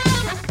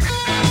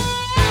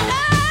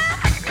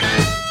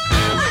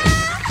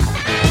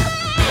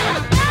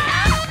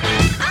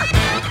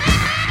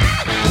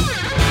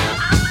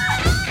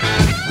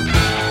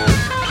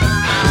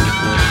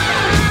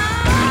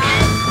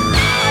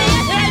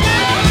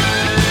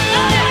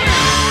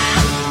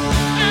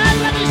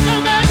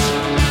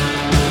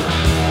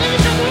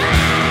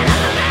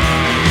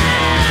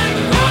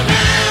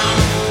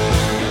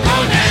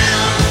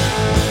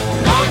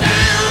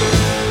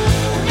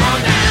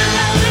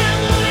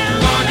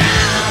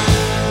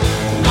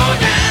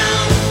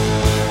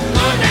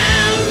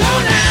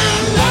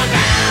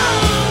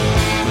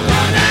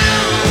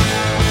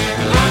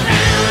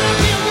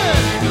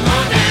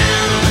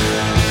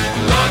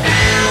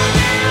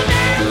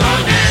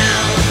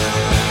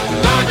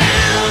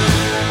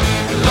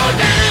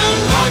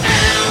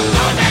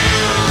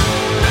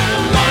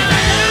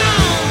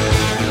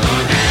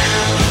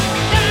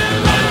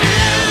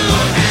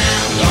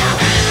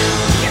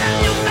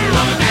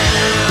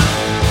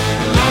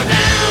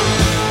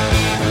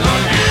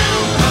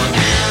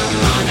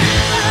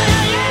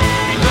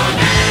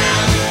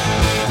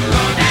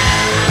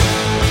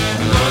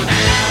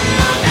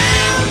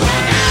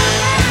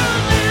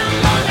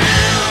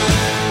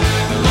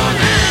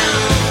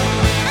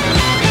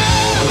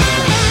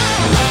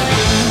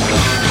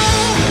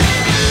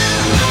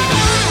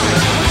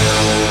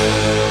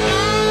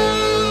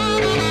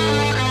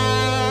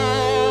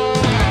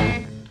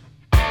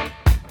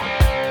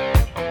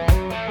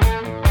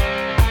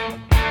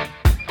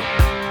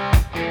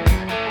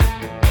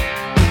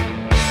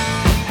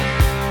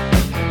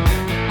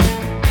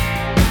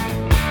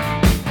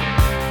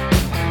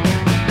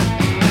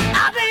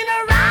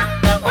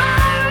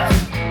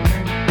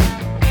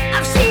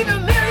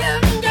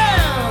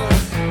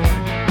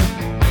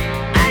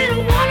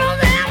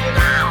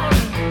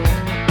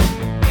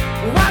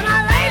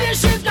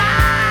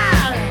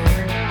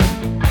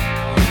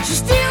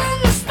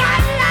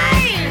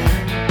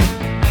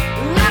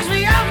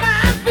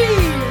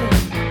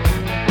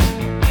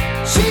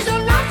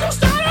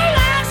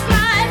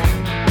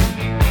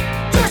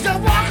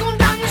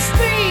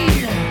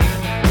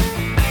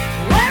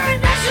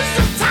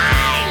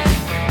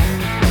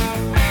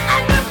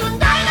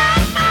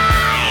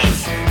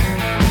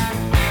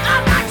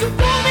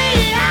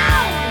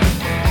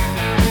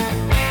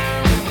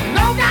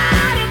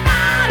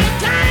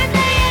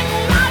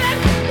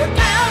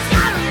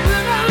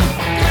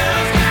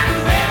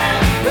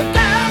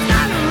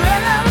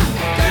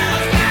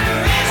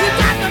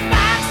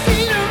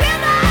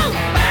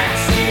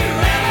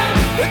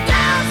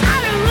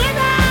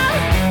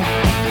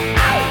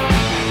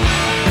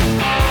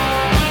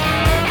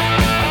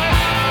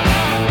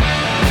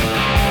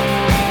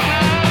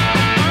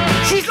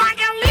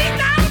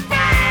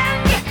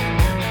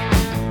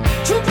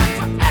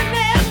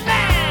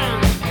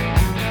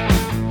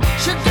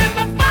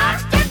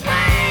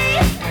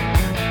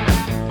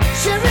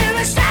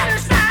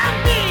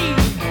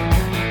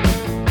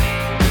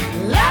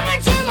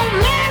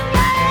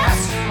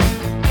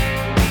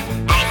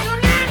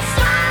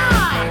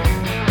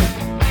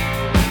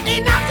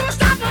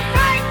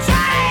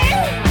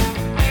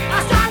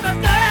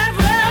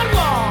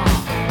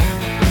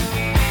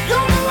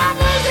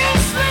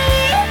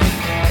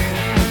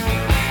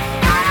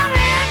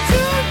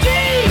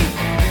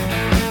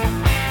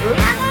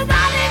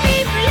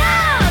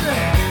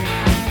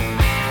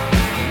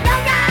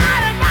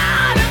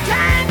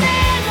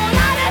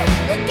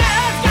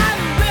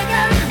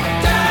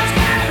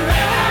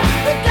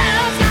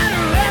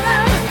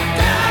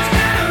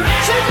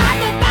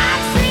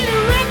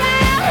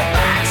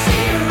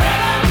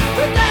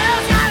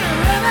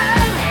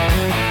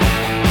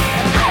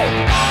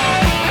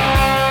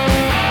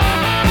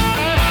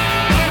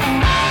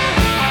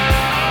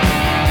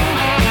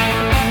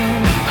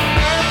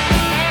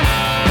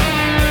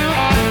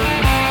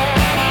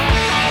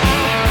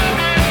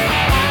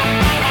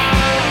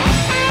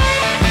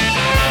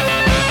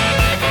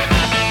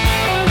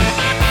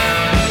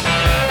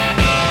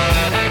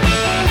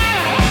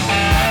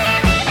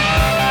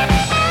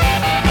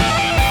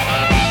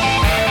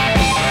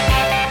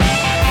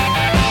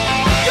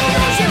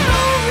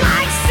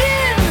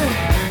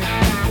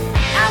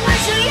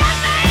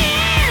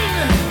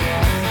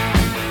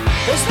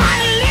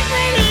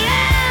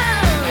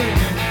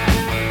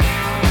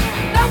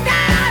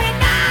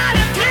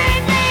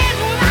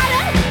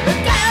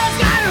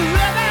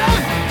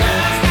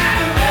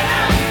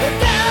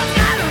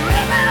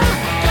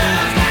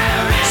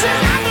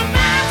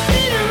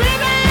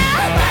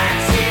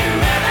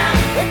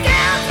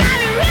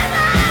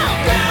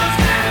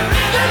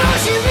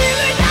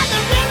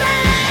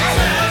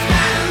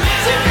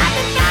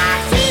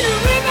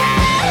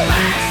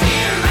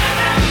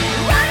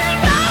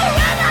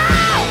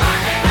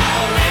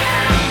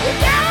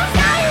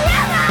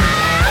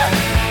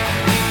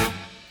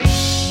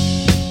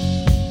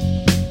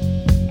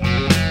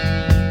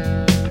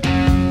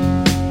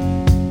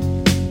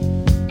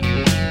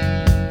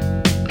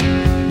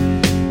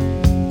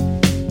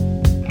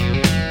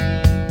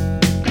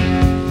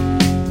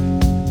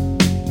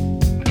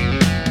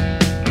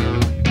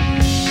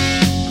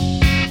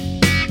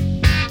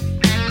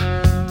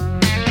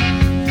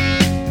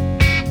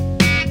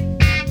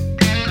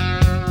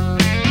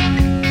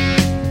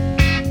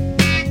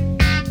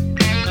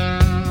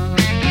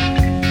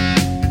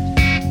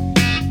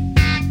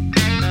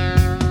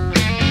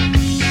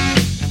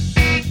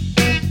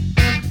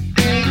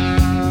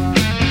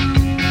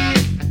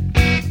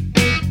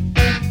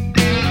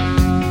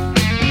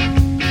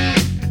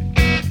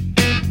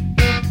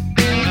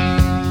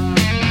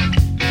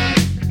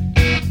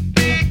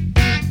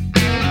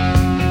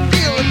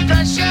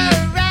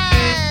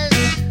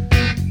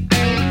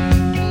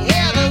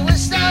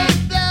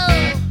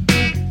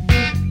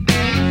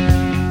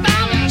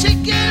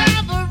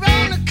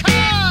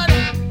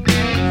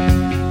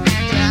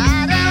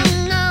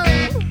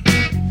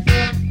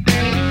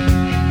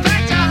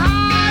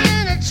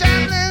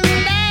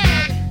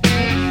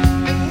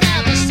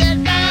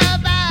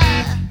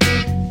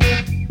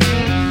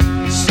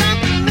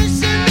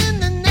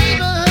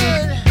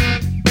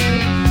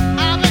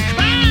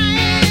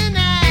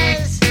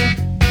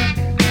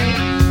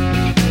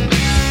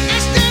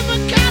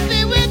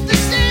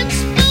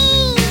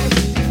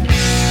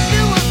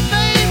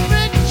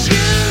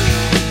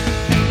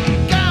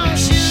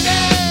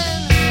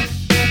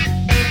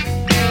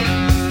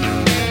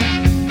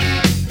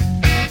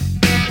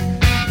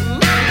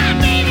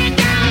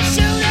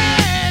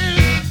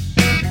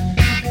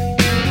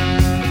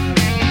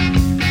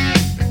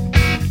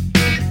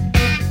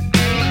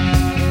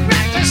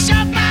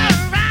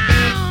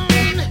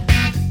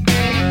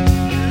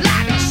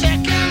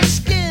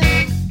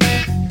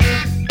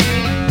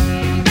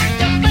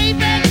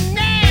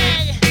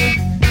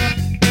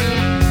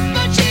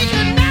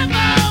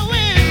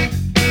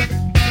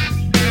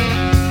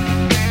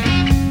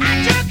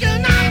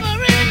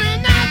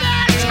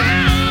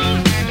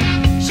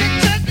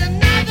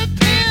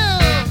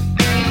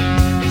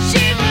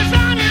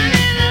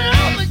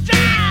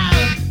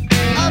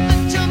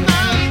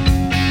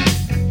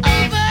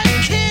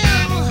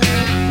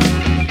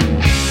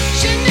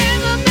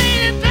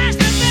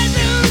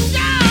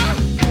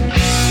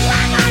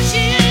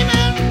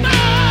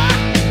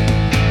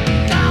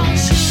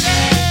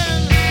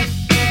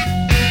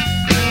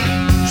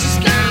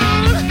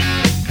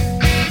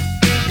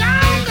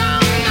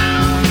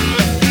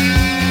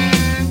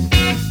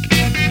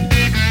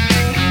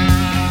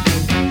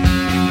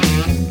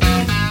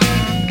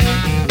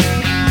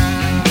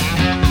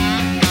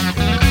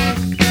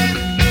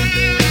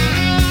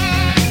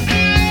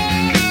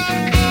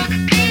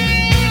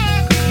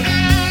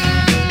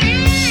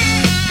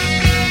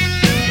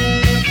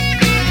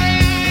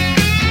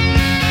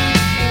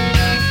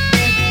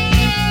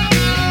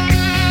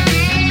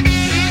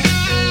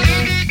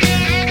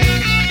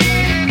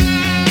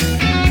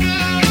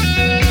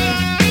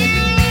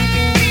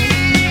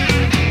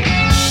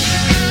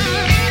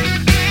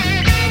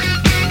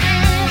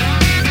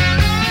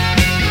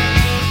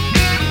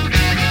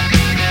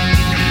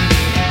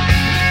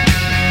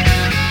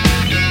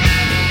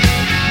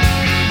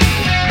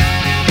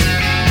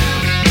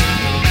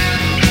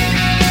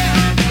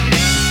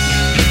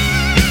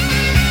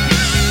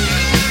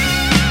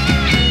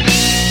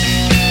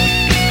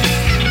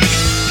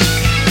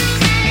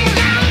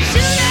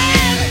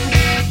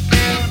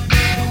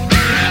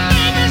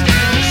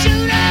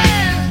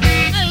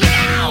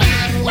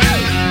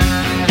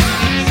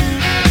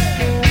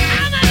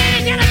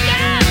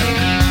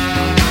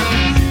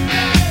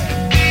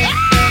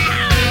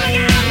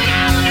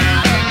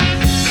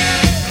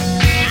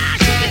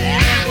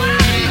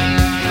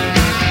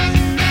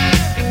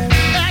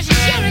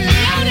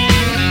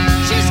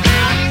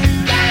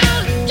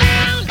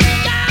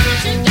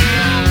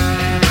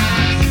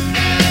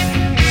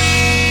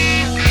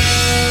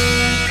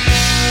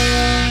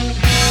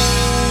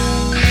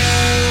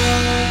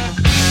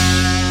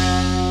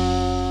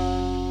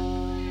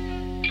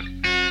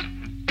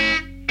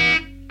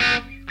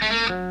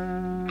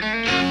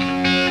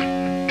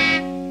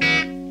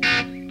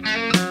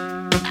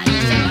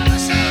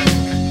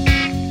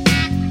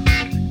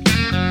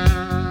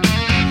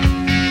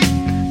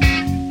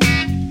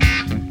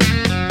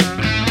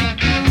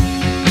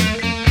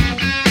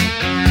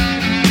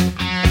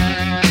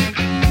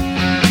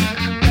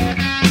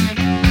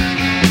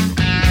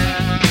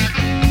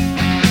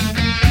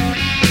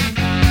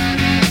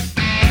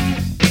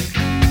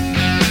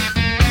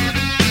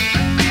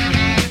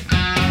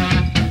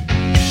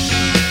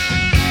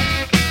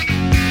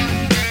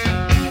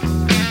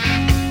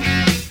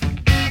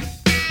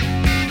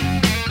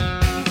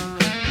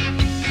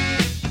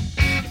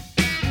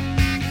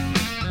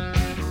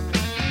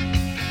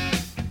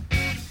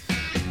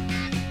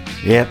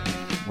 Yep.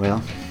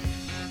 Well,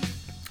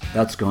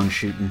 that's Gone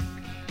Shooting.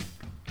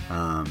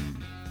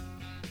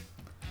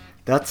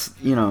 That's,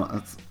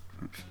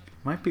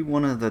 might be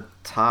one of the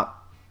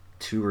top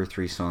 2 or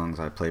 3 songs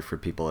I play for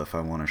people if I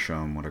want to show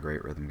them what a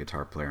great rhythm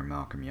guitar player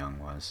Malcolm Young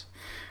was.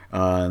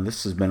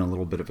 This has been a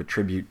little bit of a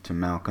tribute to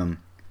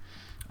Malcolm.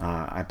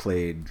 I'm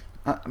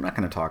not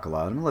going to talk a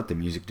lot. I'm going to let the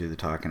music do the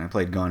talking. I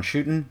played Gone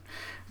Shooting,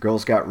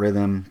 Girls Got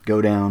Rhythm,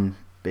 Go Down,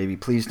 Baby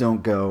Please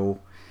Don't Go,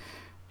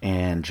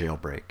 and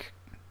Jailbreak.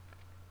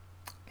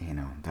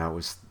 That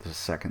was the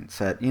second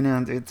set.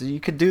 You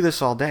could do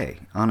this all day,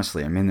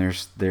 honestly. I mean,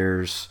 there's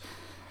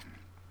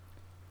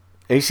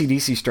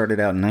AC/DC started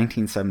out in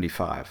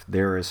 1975.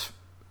 There is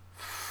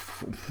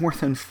more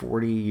than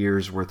 40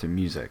 years worth of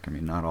music. I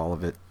mean, not all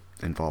of it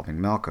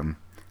involving Malcolm.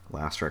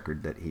 Last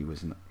record that he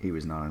was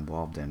not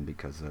involved in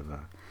because of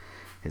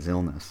his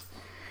illness.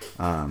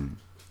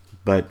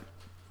 But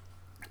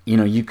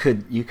you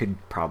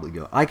could probably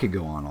go. I could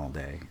go on all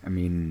day. I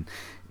mean,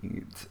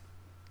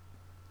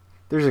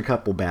 there's a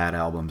couple bad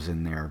albums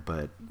in there,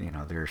 but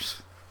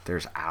there's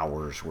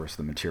hours worth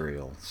of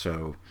material.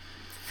 So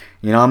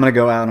I'm gonna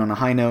go out on a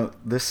high note.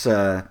 This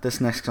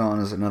next song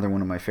is another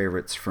one of my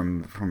favorites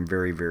from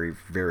very, very,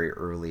 very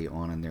early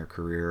on in their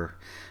career,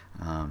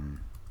 and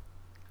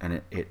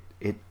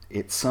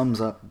it sums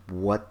up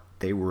what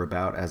they were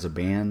about as a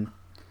band,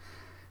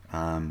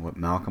 what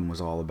Malcolm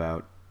was all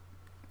about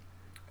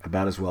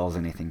as well as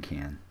anything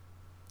can.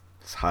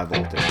 It's High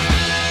Voltage.